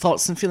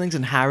 Thoughts and feelings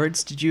in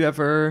Harrods? Did you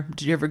ever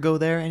go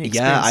there? Any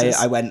Yeah, experiences?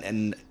 I went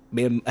and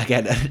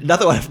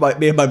Another one of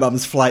me and my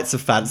mum's flights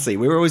of fancy.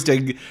 We were always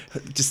doing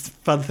just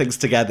fun things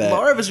together.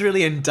 Laura was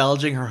really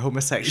indulging her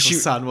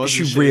homosexual son,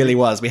 wasn't she? She really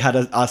was. We had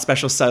our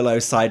special solo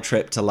side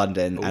trip to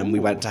London, and we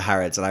went to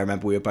Harrods, and I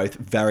remember we were both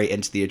very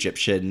into the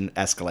Egyptian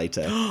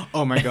escalator.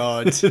 Oh my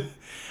God.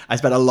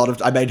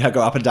 I made her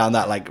go up and down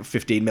that like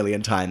 15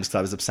 million times because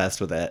I was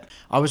obsessed with it.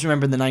 I always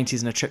remember in the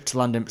 90s in a trip to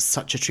London, it was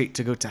such a treat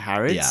to go to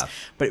Harrods. Yeah.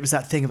 But it was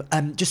that thing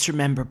of, just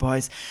remember,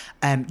 boys,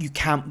 you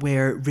can't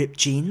wear ripped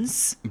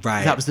jeans.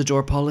 Right. That was the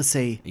door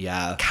policy.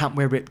 Yeah. Can't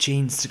wear ripped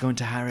jeans to go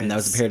into Harrods. And there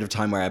was a period of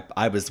time where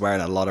I was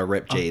wearing a lot of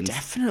ripped jeans.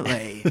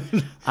 Definitely.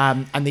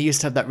 And they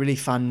used to have that really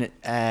fun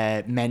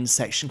men's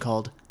section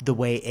called The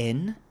Way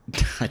In.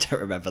 I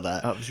don't remember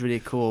that. Oh, it was really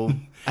cool.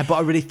 I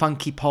bought a really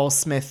funky Paul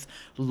Smith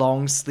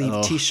long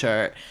sleeve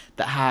t-shirt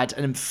that had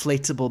an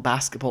inflatable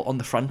basketball on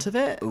the front of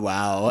it.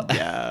 Wow.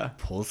 Yeah.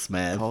 Paul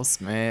Smith. Paul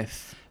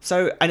Smith.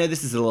 So I know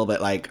this is a little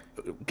bit like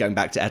going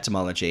back to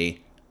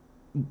etymology.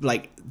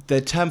 Like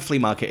the term flea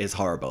market is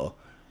horrible.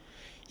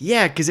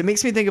 Yeah, because it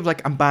makes me think of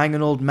like I'm buying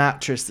an old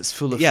mattress that's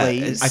full of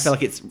fleas. I feel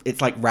like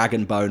it's like rag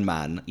and bone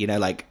man. You know,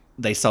 like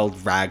they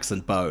sold rags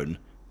and bone,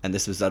 and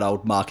this was an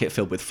old market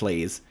filled with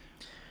fleas.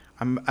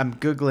 I'm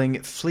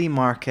Googling flea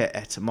market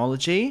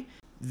etymology.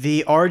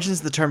 The origins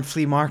of the term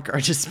flea market are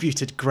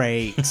disputed.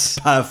 Great.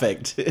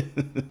 Perfect.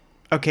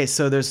 Okay,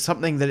 so there's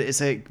something that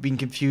is being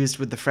confused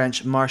with the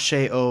French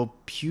marché aux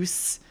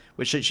puces,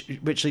 which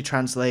literally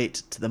translate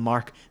to the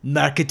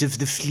market of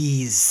the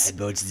fleas. I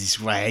bought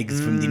these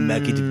rags from the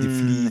market of the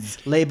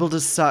fleas. Labeled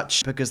as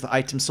such because the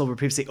items sold were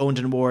previously owned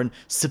and worn,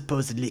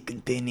 supposedly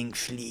containing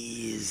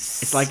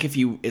fleas. It's like if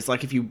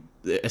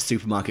a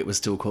supermarket was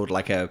still called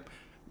like a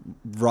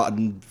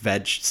rotten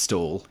veg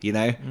stall, you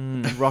know?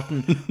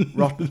 Rotten.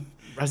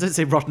 I was going to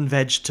say rotten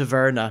veg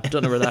taverna.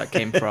 Don't know where that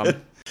came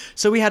from.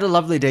 So we had a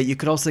lovely day. You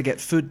could also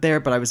get food there,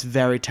 but I was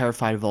very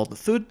terrified of all the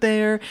food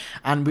there.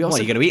 And we also...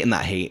 What are you going to eat in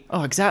that heat?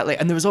 Oh, exactly.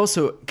 And there was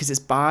also, because it's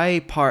by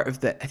part of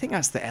I think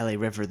that's the LA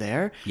River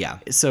there. Yeah.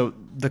 So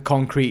the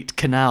concrete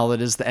canal that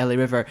is the LA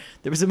River.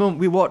 There was a moment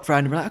we walked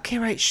around and we're like, okay,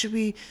 right, should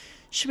we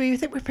I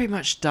think we're pretty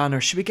much done,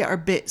 or should we get our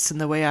bits on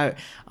the way out?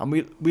 And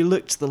we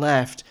looked to the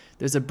left.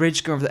 There's a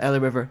bridge going over the LA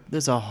River.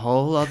 There's a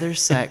whole other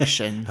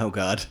section. Oh,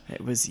 God.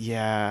 It was,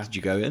 yeah. Did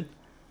you go in?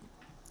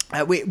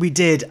 We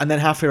did. And then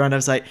halfway around, I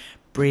was like,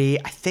 Brie,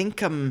 I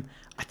think I'm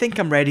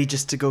ready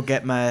just to go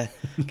get my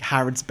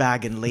Harrods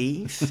bag and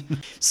leave.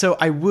 So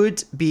I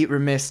would be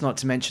remiss not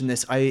to mention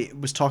this. I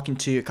was talking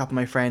to a couple of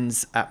my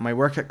friends at my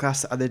workout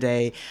class the other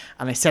day,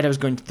 and I said I was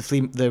going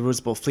to the Rose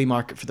Bowl flea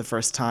market for the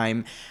first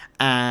time,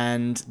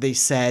 and they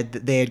said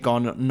that they had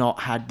not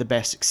had the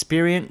best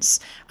experience.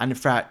 And in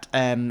fact,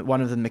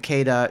 one of them,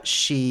 Makeda,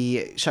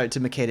 shout out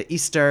to Makeda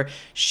Easter,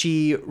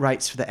 she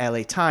writes for the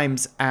LA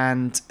Times,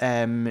 and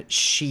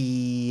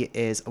she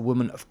is a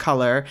woman of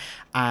color,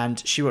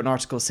 and she wrote an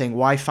article saying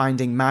why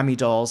finding Mammy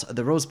dolls at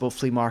the Rose Bowl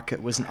flea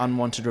market was an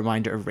unwanted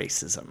reminder of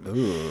racism.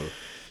 Ooh.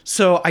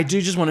 So I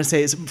do just want to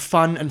say, as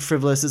fun and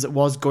frivolous as it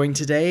was going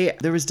today,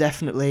 there was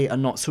definitely a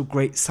not so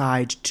great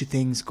side to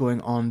things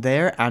going on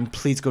there. And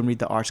please go and read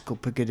the article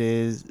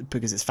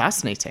because it's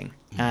fascinating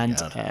and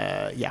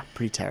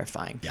pretty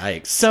terrifying.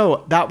 Yikes.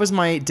 So that was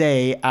my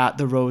day at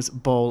the Rose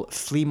Bowl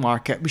flea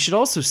market. We should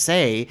also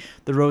say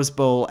the Rose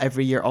Bowl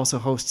every year also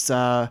hosts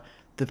the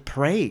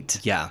parade.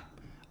 Yeah.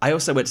 I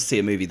also went to see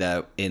a movie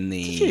there in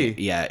the Did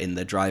you? in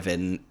the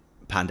drive-in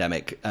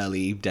pandemic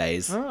early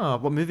days. Oh,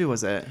 what movie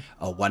was it?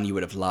 Oh, one you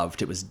would have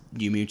loved. It was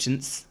New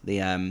Mutants, the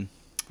What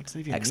does that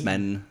even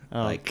X-Men mean?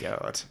 Oh,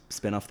 God.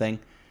 spin-off thing.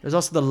 There's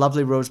also the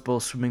lovely Rose Bowl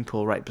swimming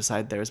pool right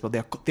beside there as well.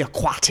 The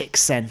aquatic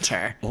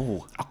center.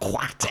 Oh,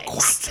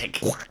 Aquatics.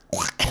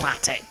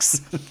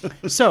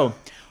 So,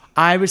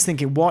 I was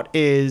thinking, what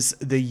is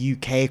the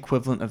UK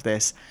equivalent of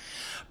this?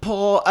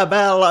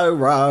 Portobello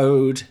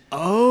Road.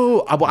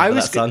 Oh, I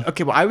was that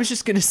song? I was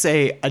just gonna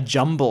say a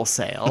jumble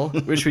sale,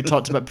 which we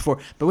talked about before.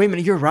 But wait a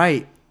minute, you're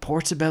right.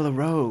 Portobello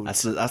Road.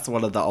 That's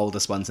one of the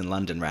oldest ones in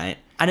London, right?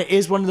 And it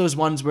is one of those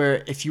ones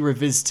where if you were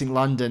visiting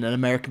London, an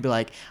American would be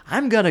like,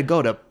 I'm gonna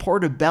go to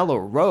Portobello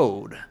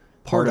Road.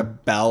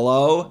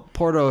 Portobello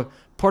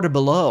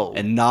Portobello.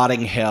 and Notting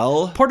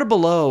Hill.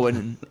 Portobello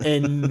in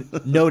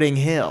Notting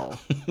Hill.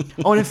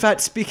 Oh, and in fact,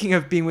 speaking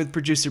of being with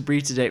producer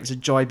Brie today, it was a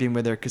joy being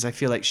with her because I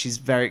feel like she's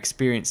very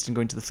experienced in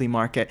going to the flea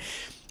market.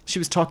 She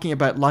was talking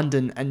about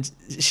London, and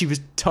she was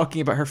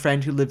talking about her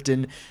friend who lived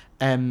in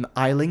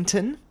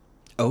Islington.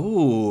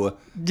 Oh,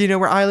 Do you know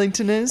where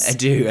Islington is? I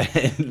do.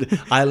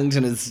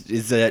 Islington is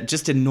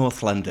just in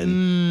North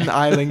London.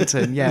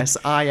 Islington, yes.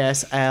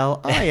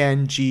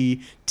 Islington.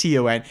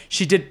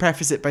 She did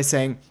preface it by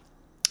saying,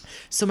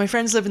 so my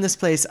friends live in this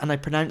place and I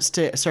pronounced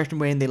it a certain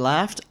way and they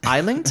laughed.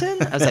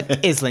 Islington? I was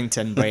like,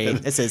 Islington, Brie.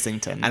 It's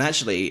Islington. And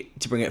actually,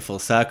 to bring it full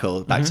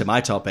circle, back to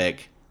my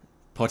topic,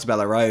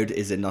 Portobello Road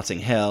is in Notting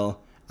Hill.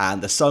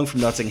 And the song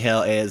from Notting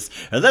Hill is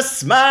The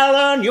Smile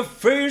on Your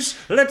Face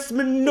Lets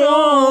Me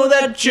Know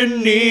That You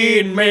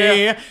Need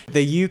Me.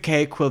 The UK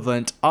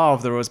equivalent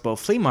of the Rose Bowl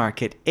Flea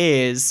Market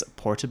is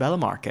Portobello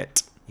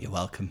Market. You're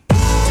welcome.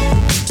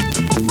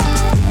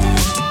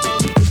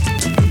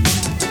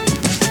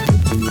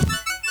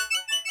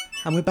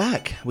 And we're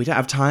back. We don't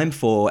have time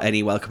for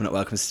any Welcome Not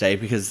Welcome today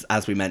because,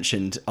 as we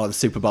mentioned, on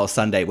Super Bowl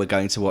Sunday, we're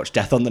going to watch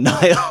Death on the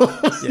Nile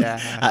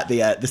at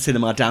the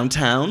cinema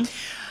downtown.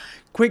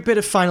 Quick bit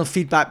of final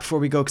feedback before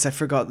we go, because I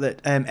forgot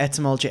that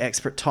etymology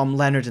expert Tom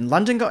Leonard in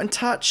London got in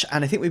touch,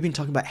 and I think we've been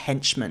talking about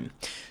henchmen.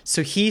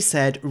 So he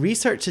said,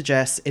 research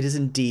suggests it is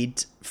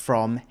indeed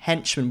from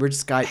henchman. We're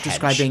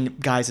describing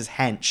guys as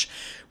hench,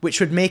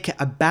 which would make it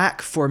a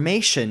back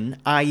formation,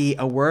 i.e.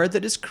 a word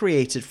that is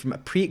created from a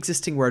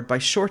pre-existing word by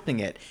shortening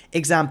it.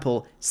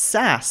 Example,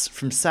 sass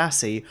from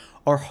sassy,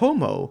 or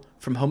homo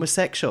from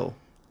homosexual.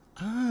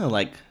 Oh,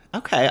 like,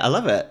 okay, I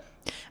love it.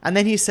 And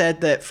then he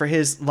said that for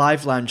his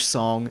Live Lounge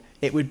song,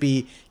 it would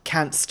be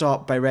Can't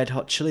Stop by Red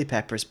Hot Chili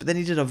Peppers. But then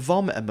he did a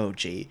vomit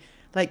emoji.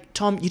 Like,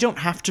 Tom, you don't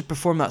have to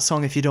perform that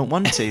song if you don't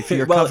want to for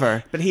your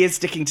cover. But he is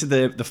sticking to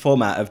the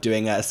format of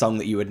doing a song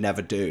that you would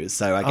never do.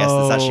 So I guess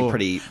it's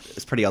actually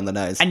pretty on the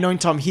nose. And knowing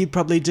Tom, he'd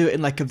probably do it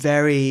in like a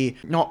very,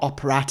 not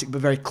operatic,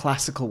 but very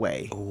classical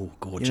way. Oh,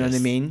 gorgeous. You know what I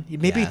mean?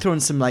 Maybe throw in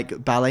some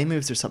like ballet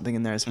moves or something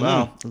in there as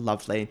well.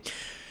 Lovely.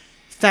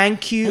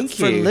 Thank you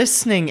for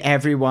listening,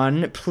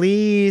 everyone.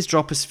 Please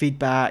drop us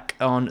feedback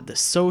on the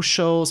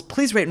socials.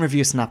 Please rate and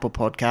review us on Apple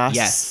Podcasts.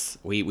 Yes,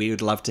 we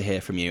would love to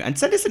hear from you. And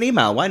send us an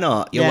email. Why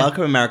not? You're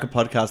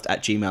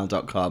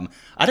welcomeamericapodcast@gmail.com.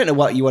 I don't know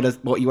what you want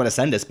to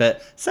send us,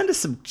 but send us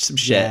some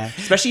shit. Yeah.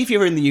 Especially if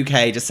you're in the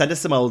UK, just send us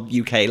some old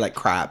UK like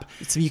crap.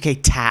 Some UK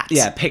tat.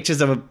 Yeah,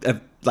 pictures of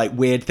like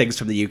weird things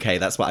from the UK.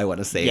 That's what I want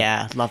to see.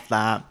 Yeah, love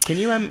that. Can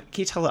you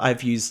tell that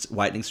I've used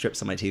whitening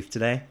strips on my teeth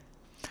today?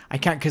 I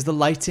can't because the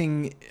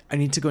lighting, I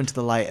need to go into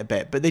the light a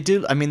bit. But they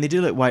do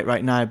look white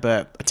right now.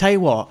 But I tell you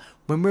what,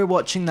 when we're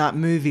watching that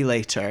movie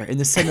later in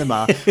the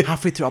cinema,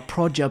 halfway through, I'll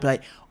prod you. I'll be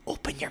like,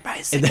 open your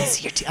mouth so I can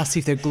see your teeth. I'll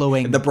see if they're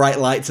glowing. The bright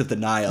lights of the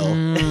Nile.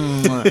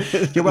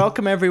 You're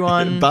welcome,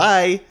 everyone.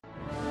 Bye.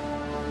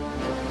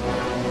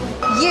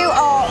 You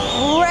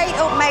are right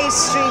up my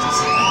street.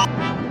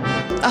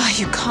 Oh,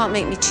 you can't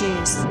make me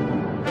choose.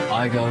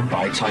 Igo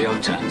by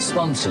Toyota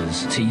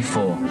sponsors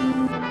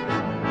T4.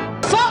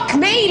 Fuck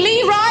me,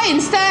 Lee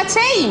Ryan's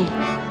 13.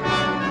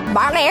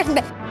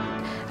 Marlene.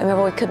 I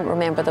remember we couldn't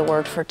remember the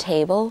word for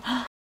table.